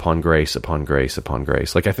 grace upon grace upon grace upon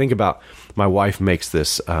grace. Like, I think about my wife makes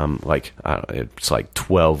this it's like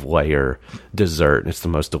 12-layer dessert. It's the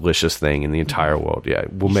most delicious thing in the entire world. Yeah,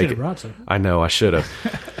 we'll You make should've it. brought some. I know I should have.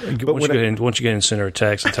 Once you get in, send her a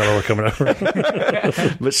text and tell her we're coming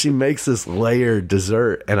over. But she makes this layered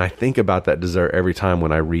dessert, and I think about that dessert every time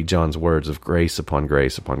when I read John's words of grace upon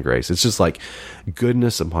grace upon grace. It's just like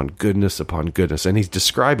goodness upon goodness upon goodness, and he's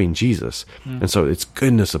describing Jesus, and so it's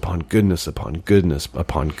goodness upon goodness upon goodness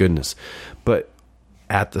upon goodness. But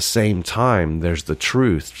at the same time, there's the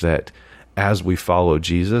truth that as we follow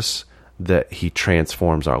Jesus, that he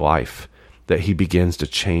transforms our life, that he begins to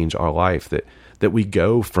change our life, that we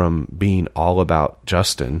go from being all about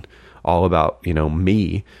Justin, all about,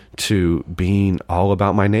 me, to being all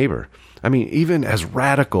about my neighbor. I mean, even as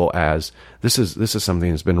radical as this is something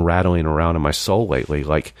that's been rattling around in my soul lately.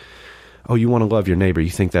 Like, oh, you want to love your neighbor? You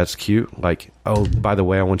think that's cute? Like, oh, by the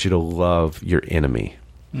way, I want you to love your enemy.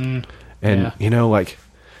 And,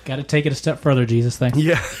 got to take it a step further, Jesus. Thanks.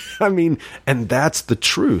 Yeah, I mean, and that's the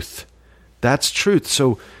truth. That's truth.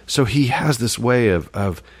 So he has this way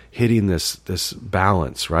of hitting this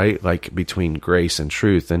balance, right? Like between grace and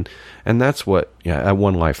truth, and that's what at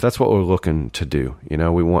One Life, that's what we're looking to do.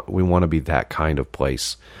 We want to be that kind of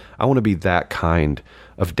place. I want to be that kind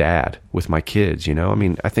of dad with my kids. I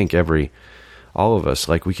mean, I think all of us,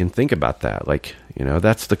 like, we can think about that. Like,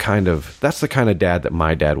 that's the kind of dad that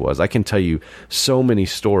my dad was. I can tell you so many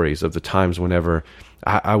stories of the times whenever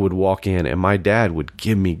I would walk in and my dad would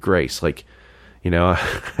give me grace. Like,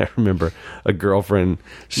 I remember a girlfriend.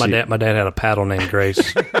 My dad had a paddle named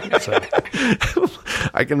Grace. So.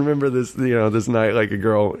 I can remember this, this night, like, a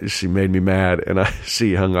girl, she made me mad, and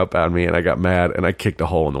she hung up on me, and I got mad, and I kicked a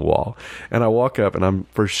hole in the wall. And I walk up, and I'm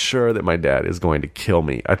for sure that my dad is going to kill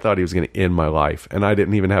me. I thought he was going to end my life, and I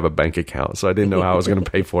didn't even have a bank account, so I didn't know how I was going to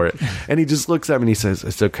pay for it. And he just looks at me and he says,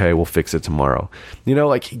 "It's okay, we'll fix it tomorrow."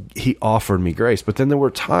 Like, he offered me grace. But then there were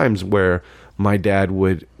times where my dad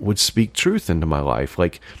would speak truth into my life.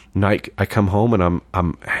 Like, night I come home and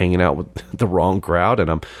I'm hanging out with the wrong crowd,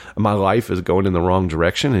 and my life is going in the wrong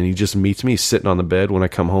direction, and he just meets me sitting on the bed when I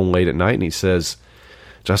come home late at night, and he says,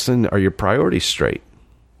 "Justin, are your priorities straight?"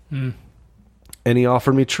 And he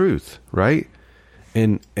offered me truth, right?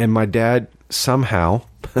 And my dad somehow,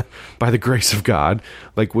 by the grace of God,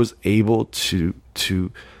 like, was able to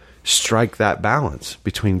strike that balance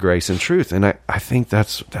between grace and truth. And I think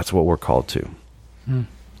that's what we're called to.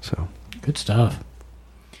 So Good stuff.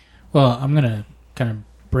 Well, I'm going to kind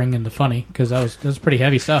of bring in the funny because that was pretty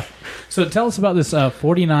heavy stuff. So tell us about this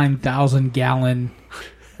 49,000 gallon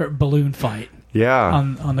balloon fight Yeah.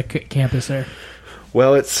 on the campus there.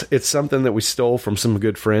 Well, it's something that we stole from some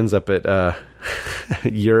good friends up at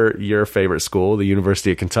your favorite school, the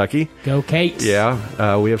University of Kentucky. Go Cates.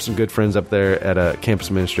 Yeah, we have some good friends up there at a campus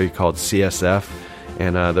ministry called CSF,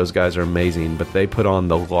 and those guys are amazing. But they put on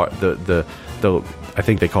the I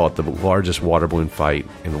think they call it the largest water balloon fight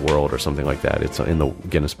in the world or something like that. It's in the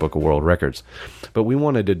Guinness Book of World Records. But we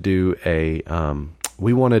wanted to do a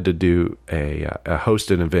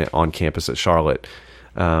hosted event on campus at Charlotte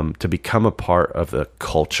to become a part of the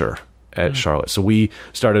culture at Charlotte. So we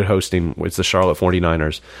started hosting, it's the Charlotte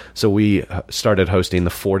 49ers. So we started hosting the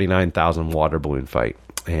 49,000 water balloon fight.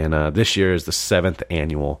 And this year is the 7th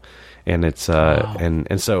annual. And it's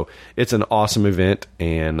and so it's an awesome event.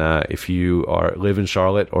 And if you live in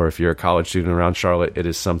Charlotte or if you're a college student around Charlotte, it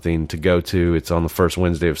is something to go to. It's on the first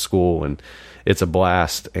Wednesday of school, and it's a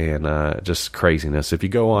blast and just craziness. If you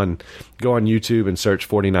go on YouTube and search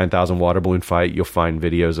 49,000 water balloon fight, you'll find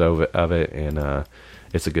videos of it, and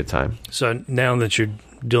it's a good time. So now that you're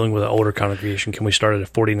dealing with an older congregation, can we start at a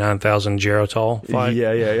 49,000 Geritol fight?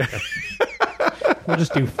 Yeah. We'll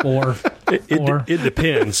just do four. It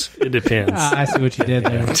depends. It depends. I see what you did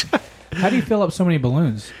there. How do you fill up so many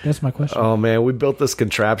balloons? That's my question. Oh man, we built this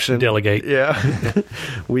contraption. Delegate. Yeah,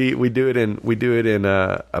 we do it in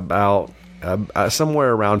about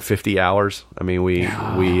somewhere around 50 hours. I mean, we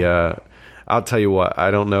I'll tell you what,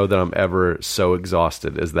 I don't know that I'm ever so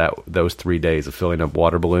exhausted as those 3 days of filling up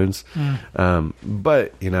water balloons.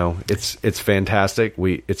 But you know, it's fantastic.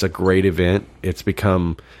 It's a great event. It's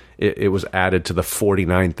become. It was added to the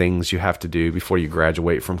 49 things you have to do before you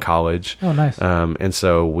graduate from college. Oh, nice. And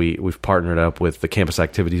so we've partnered up with the Campus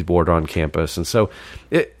Activities Board on campus, and so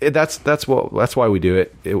that's why we do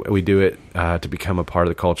it. We do it to become a part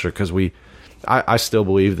of the culture because I still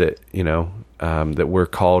believe that that we're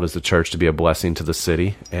called as a church to be a blessing to the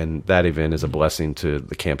city, and that event is a blessing to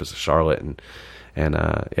the campus of Charlotte.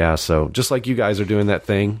 And so just like you guys are doing that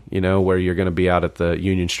thing, where you're going to be out at the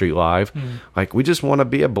Union Street Live, like we just want to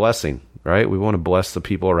be a blessing, right? We want to bless the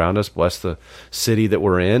people around us, bless the city that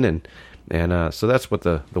we're in, and so that's what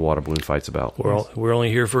the water balloon fight's about. We're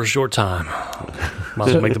only here for a short time. Might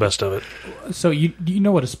as well make the best of it. So you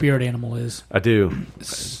know what a spirit animal is? I do.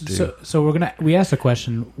 So we asked the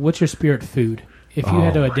question: what's your spirit food? If you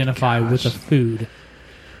had to identify with a food,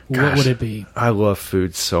 what would it be? I love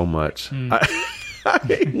food so much.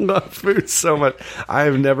 I love food so much. I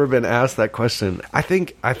have never been asked that question. I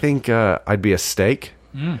think I'd be a steak.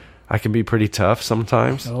 I can be pretty tough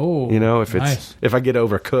sometimes. Oh, if I get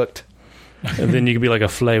overcooked. And then you could be like a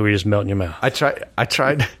filet where you just melt in your mouth. I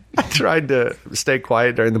tried to stay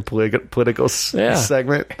quiet during the political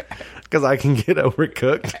segment because I can get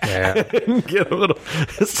overcooked. Yeah, get a little.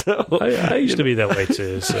 So I used to be that way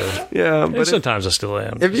too. So yeah, but sometimes I still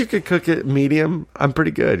am. If you could cook it medium, I'm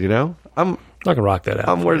pretty good. I can rock that out.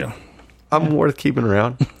 I'm worth keeping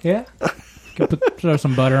around. Yeah. Throw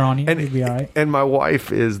some butter on you, and you'd be all right. And my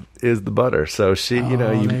wife is the butter, so she, you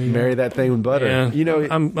marry that thing with butter. Yeah.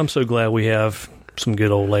 I'm so glad we have some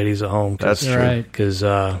good old ladies at home. That's true. Right. Because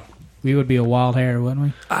we would be a wild hair, wouldn't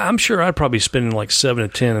we? I'm sure I'd probably spend like 7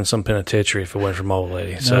 to 10 in some penitentiary if it went from old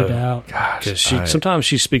lady. No doubt. Gosh, sometimes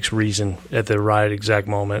she speaks reason at the right exact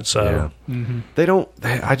moment. So they don't.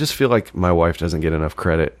 I just feel like my wife doesn't get enough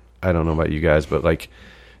credit. I don't know about you guys, but like.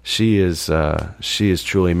 She is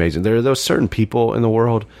truly amazing. There are those certain people in the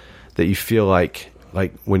world that you feel like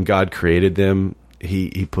when God created them,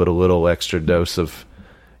 he put a little extra dose of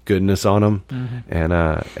goodness on them.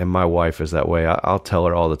 And my wife is that way. I'll tell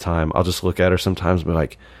her all the time. I'll just look at her sometimes and be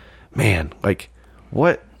like, man, like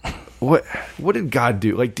what did God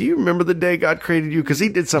do? Like, do you remember the day God created you? Because he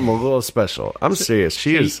did something a little special. I'm serious.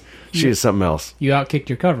 She is something else. You outkicked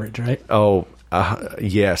your coverage, right? Oh,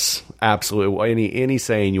 yes, absolutely. Any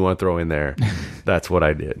saying you want to throw in there, that's what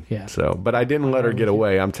I did. Yeah. So, but I didn't let her get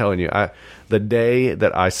away. I'm telling you, the day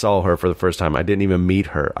that I saw her for the first time, I didn't even meet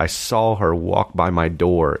her. I saw her walk by my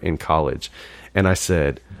door in college, and I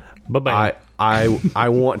said, "Bye-bye." I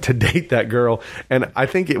want to date that girl, and I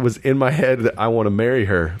think it was in my head that I want to marry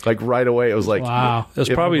her. Like right away, it was like, wow. That's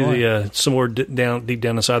probably the somewhere deep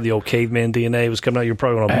down inside the old caveman DNA was coming out. You're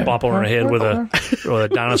probably going to bop on her head with a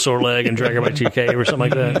dinosaur leg and drag her back to your cave or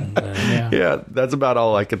something like that. Yeah, that's about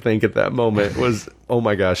all I could think at that moment was, oh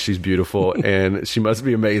my gosh, she's beautiful and she must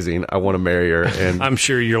be amazing. I want to marry her. And I'm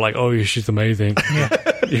sure you're like, oh, she's amazing.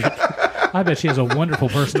 I bet she has a wonderful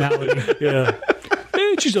personality. Yeah.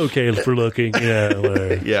 She's okay for looking.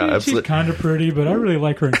 Yeah, she's kind of pretty, but I really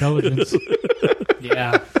like her intelligence.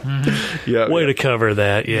 Yeah. Yeah. Way to cover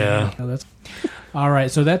that, yeah. No, that's all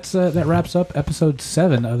right. So that wraps up episode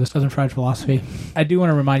 7 of the Southern Fried Philosophy. I do want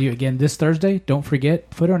to remind you again, this Thursday, don't forget,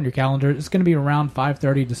 put it on your calendar. It's going to be around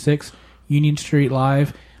 5:30 to 6, Union Street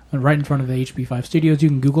Live, right in front of the HB5 Studios. You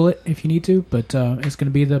can Google it if you need to, but it's going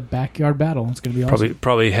to be the backyard battle. It's going to be awesome.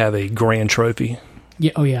 Probably have a grand trophy,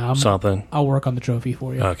 Yeah. Oh yeah. something. I'll work on the trophy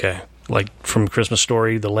for you. Okay, like from Christmas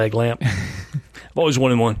Story, the leg lamp. I've always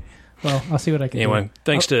wanted one. Well, I'll see what I can do. Anyway,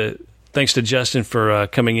 thanks to Justin for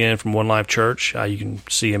coming in from One Life Church. You can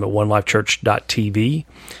see him at onelifechurch.tv.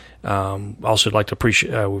 Also, I'd like to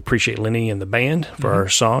appreciate Lenny and the band for our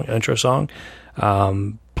intro song.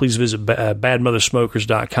 Please visit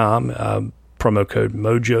badmothersmokers.com, promo code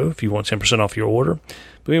MOJO if you want 10% off your order.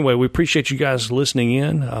 But anyway, we appreciate you guys listening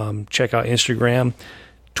in. Check out Instagram,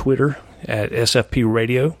 Twitter at SFP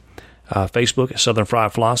Radio, Facebook at Southern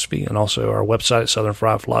Fried Philosophy, and also our website at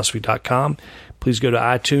southernfriedphilosophy.com. Please go to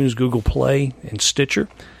iTunes, Google Play, and Stitcher.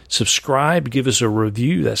 Subscribe, give us a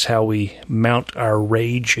review. That's how we mount our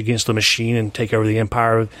rage against the machine and take over the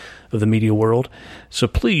empire of the media world. So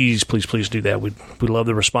please, please, please do that. We love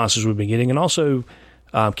the responses we've been getting. And also,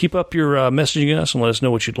 keep up your messaging us and let us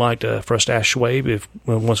know what you'd like for us to ask Schwabe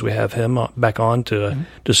once we have him back on to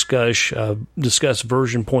discuss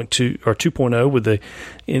version 0.2 or 2.0 with the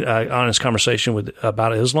honest conversation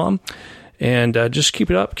about Islam. And just keep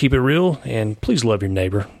it up, keep it real, and please love your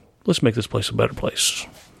neighbor. Let's make this place a better place.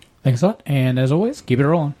 Thanks a lot, and as always, keep it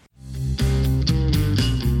rolling.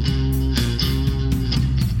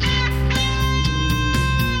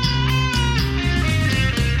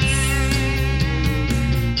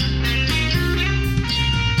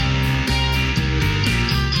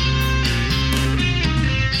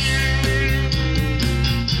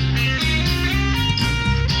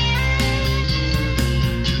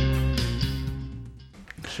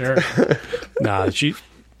 Sure. Nah,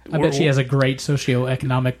 I bet she has a great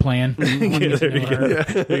socioeconomic plan. Yeah, there you go.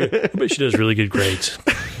 I bet she does really good grades.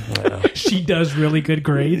 She does really good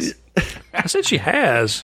grades. I said she has.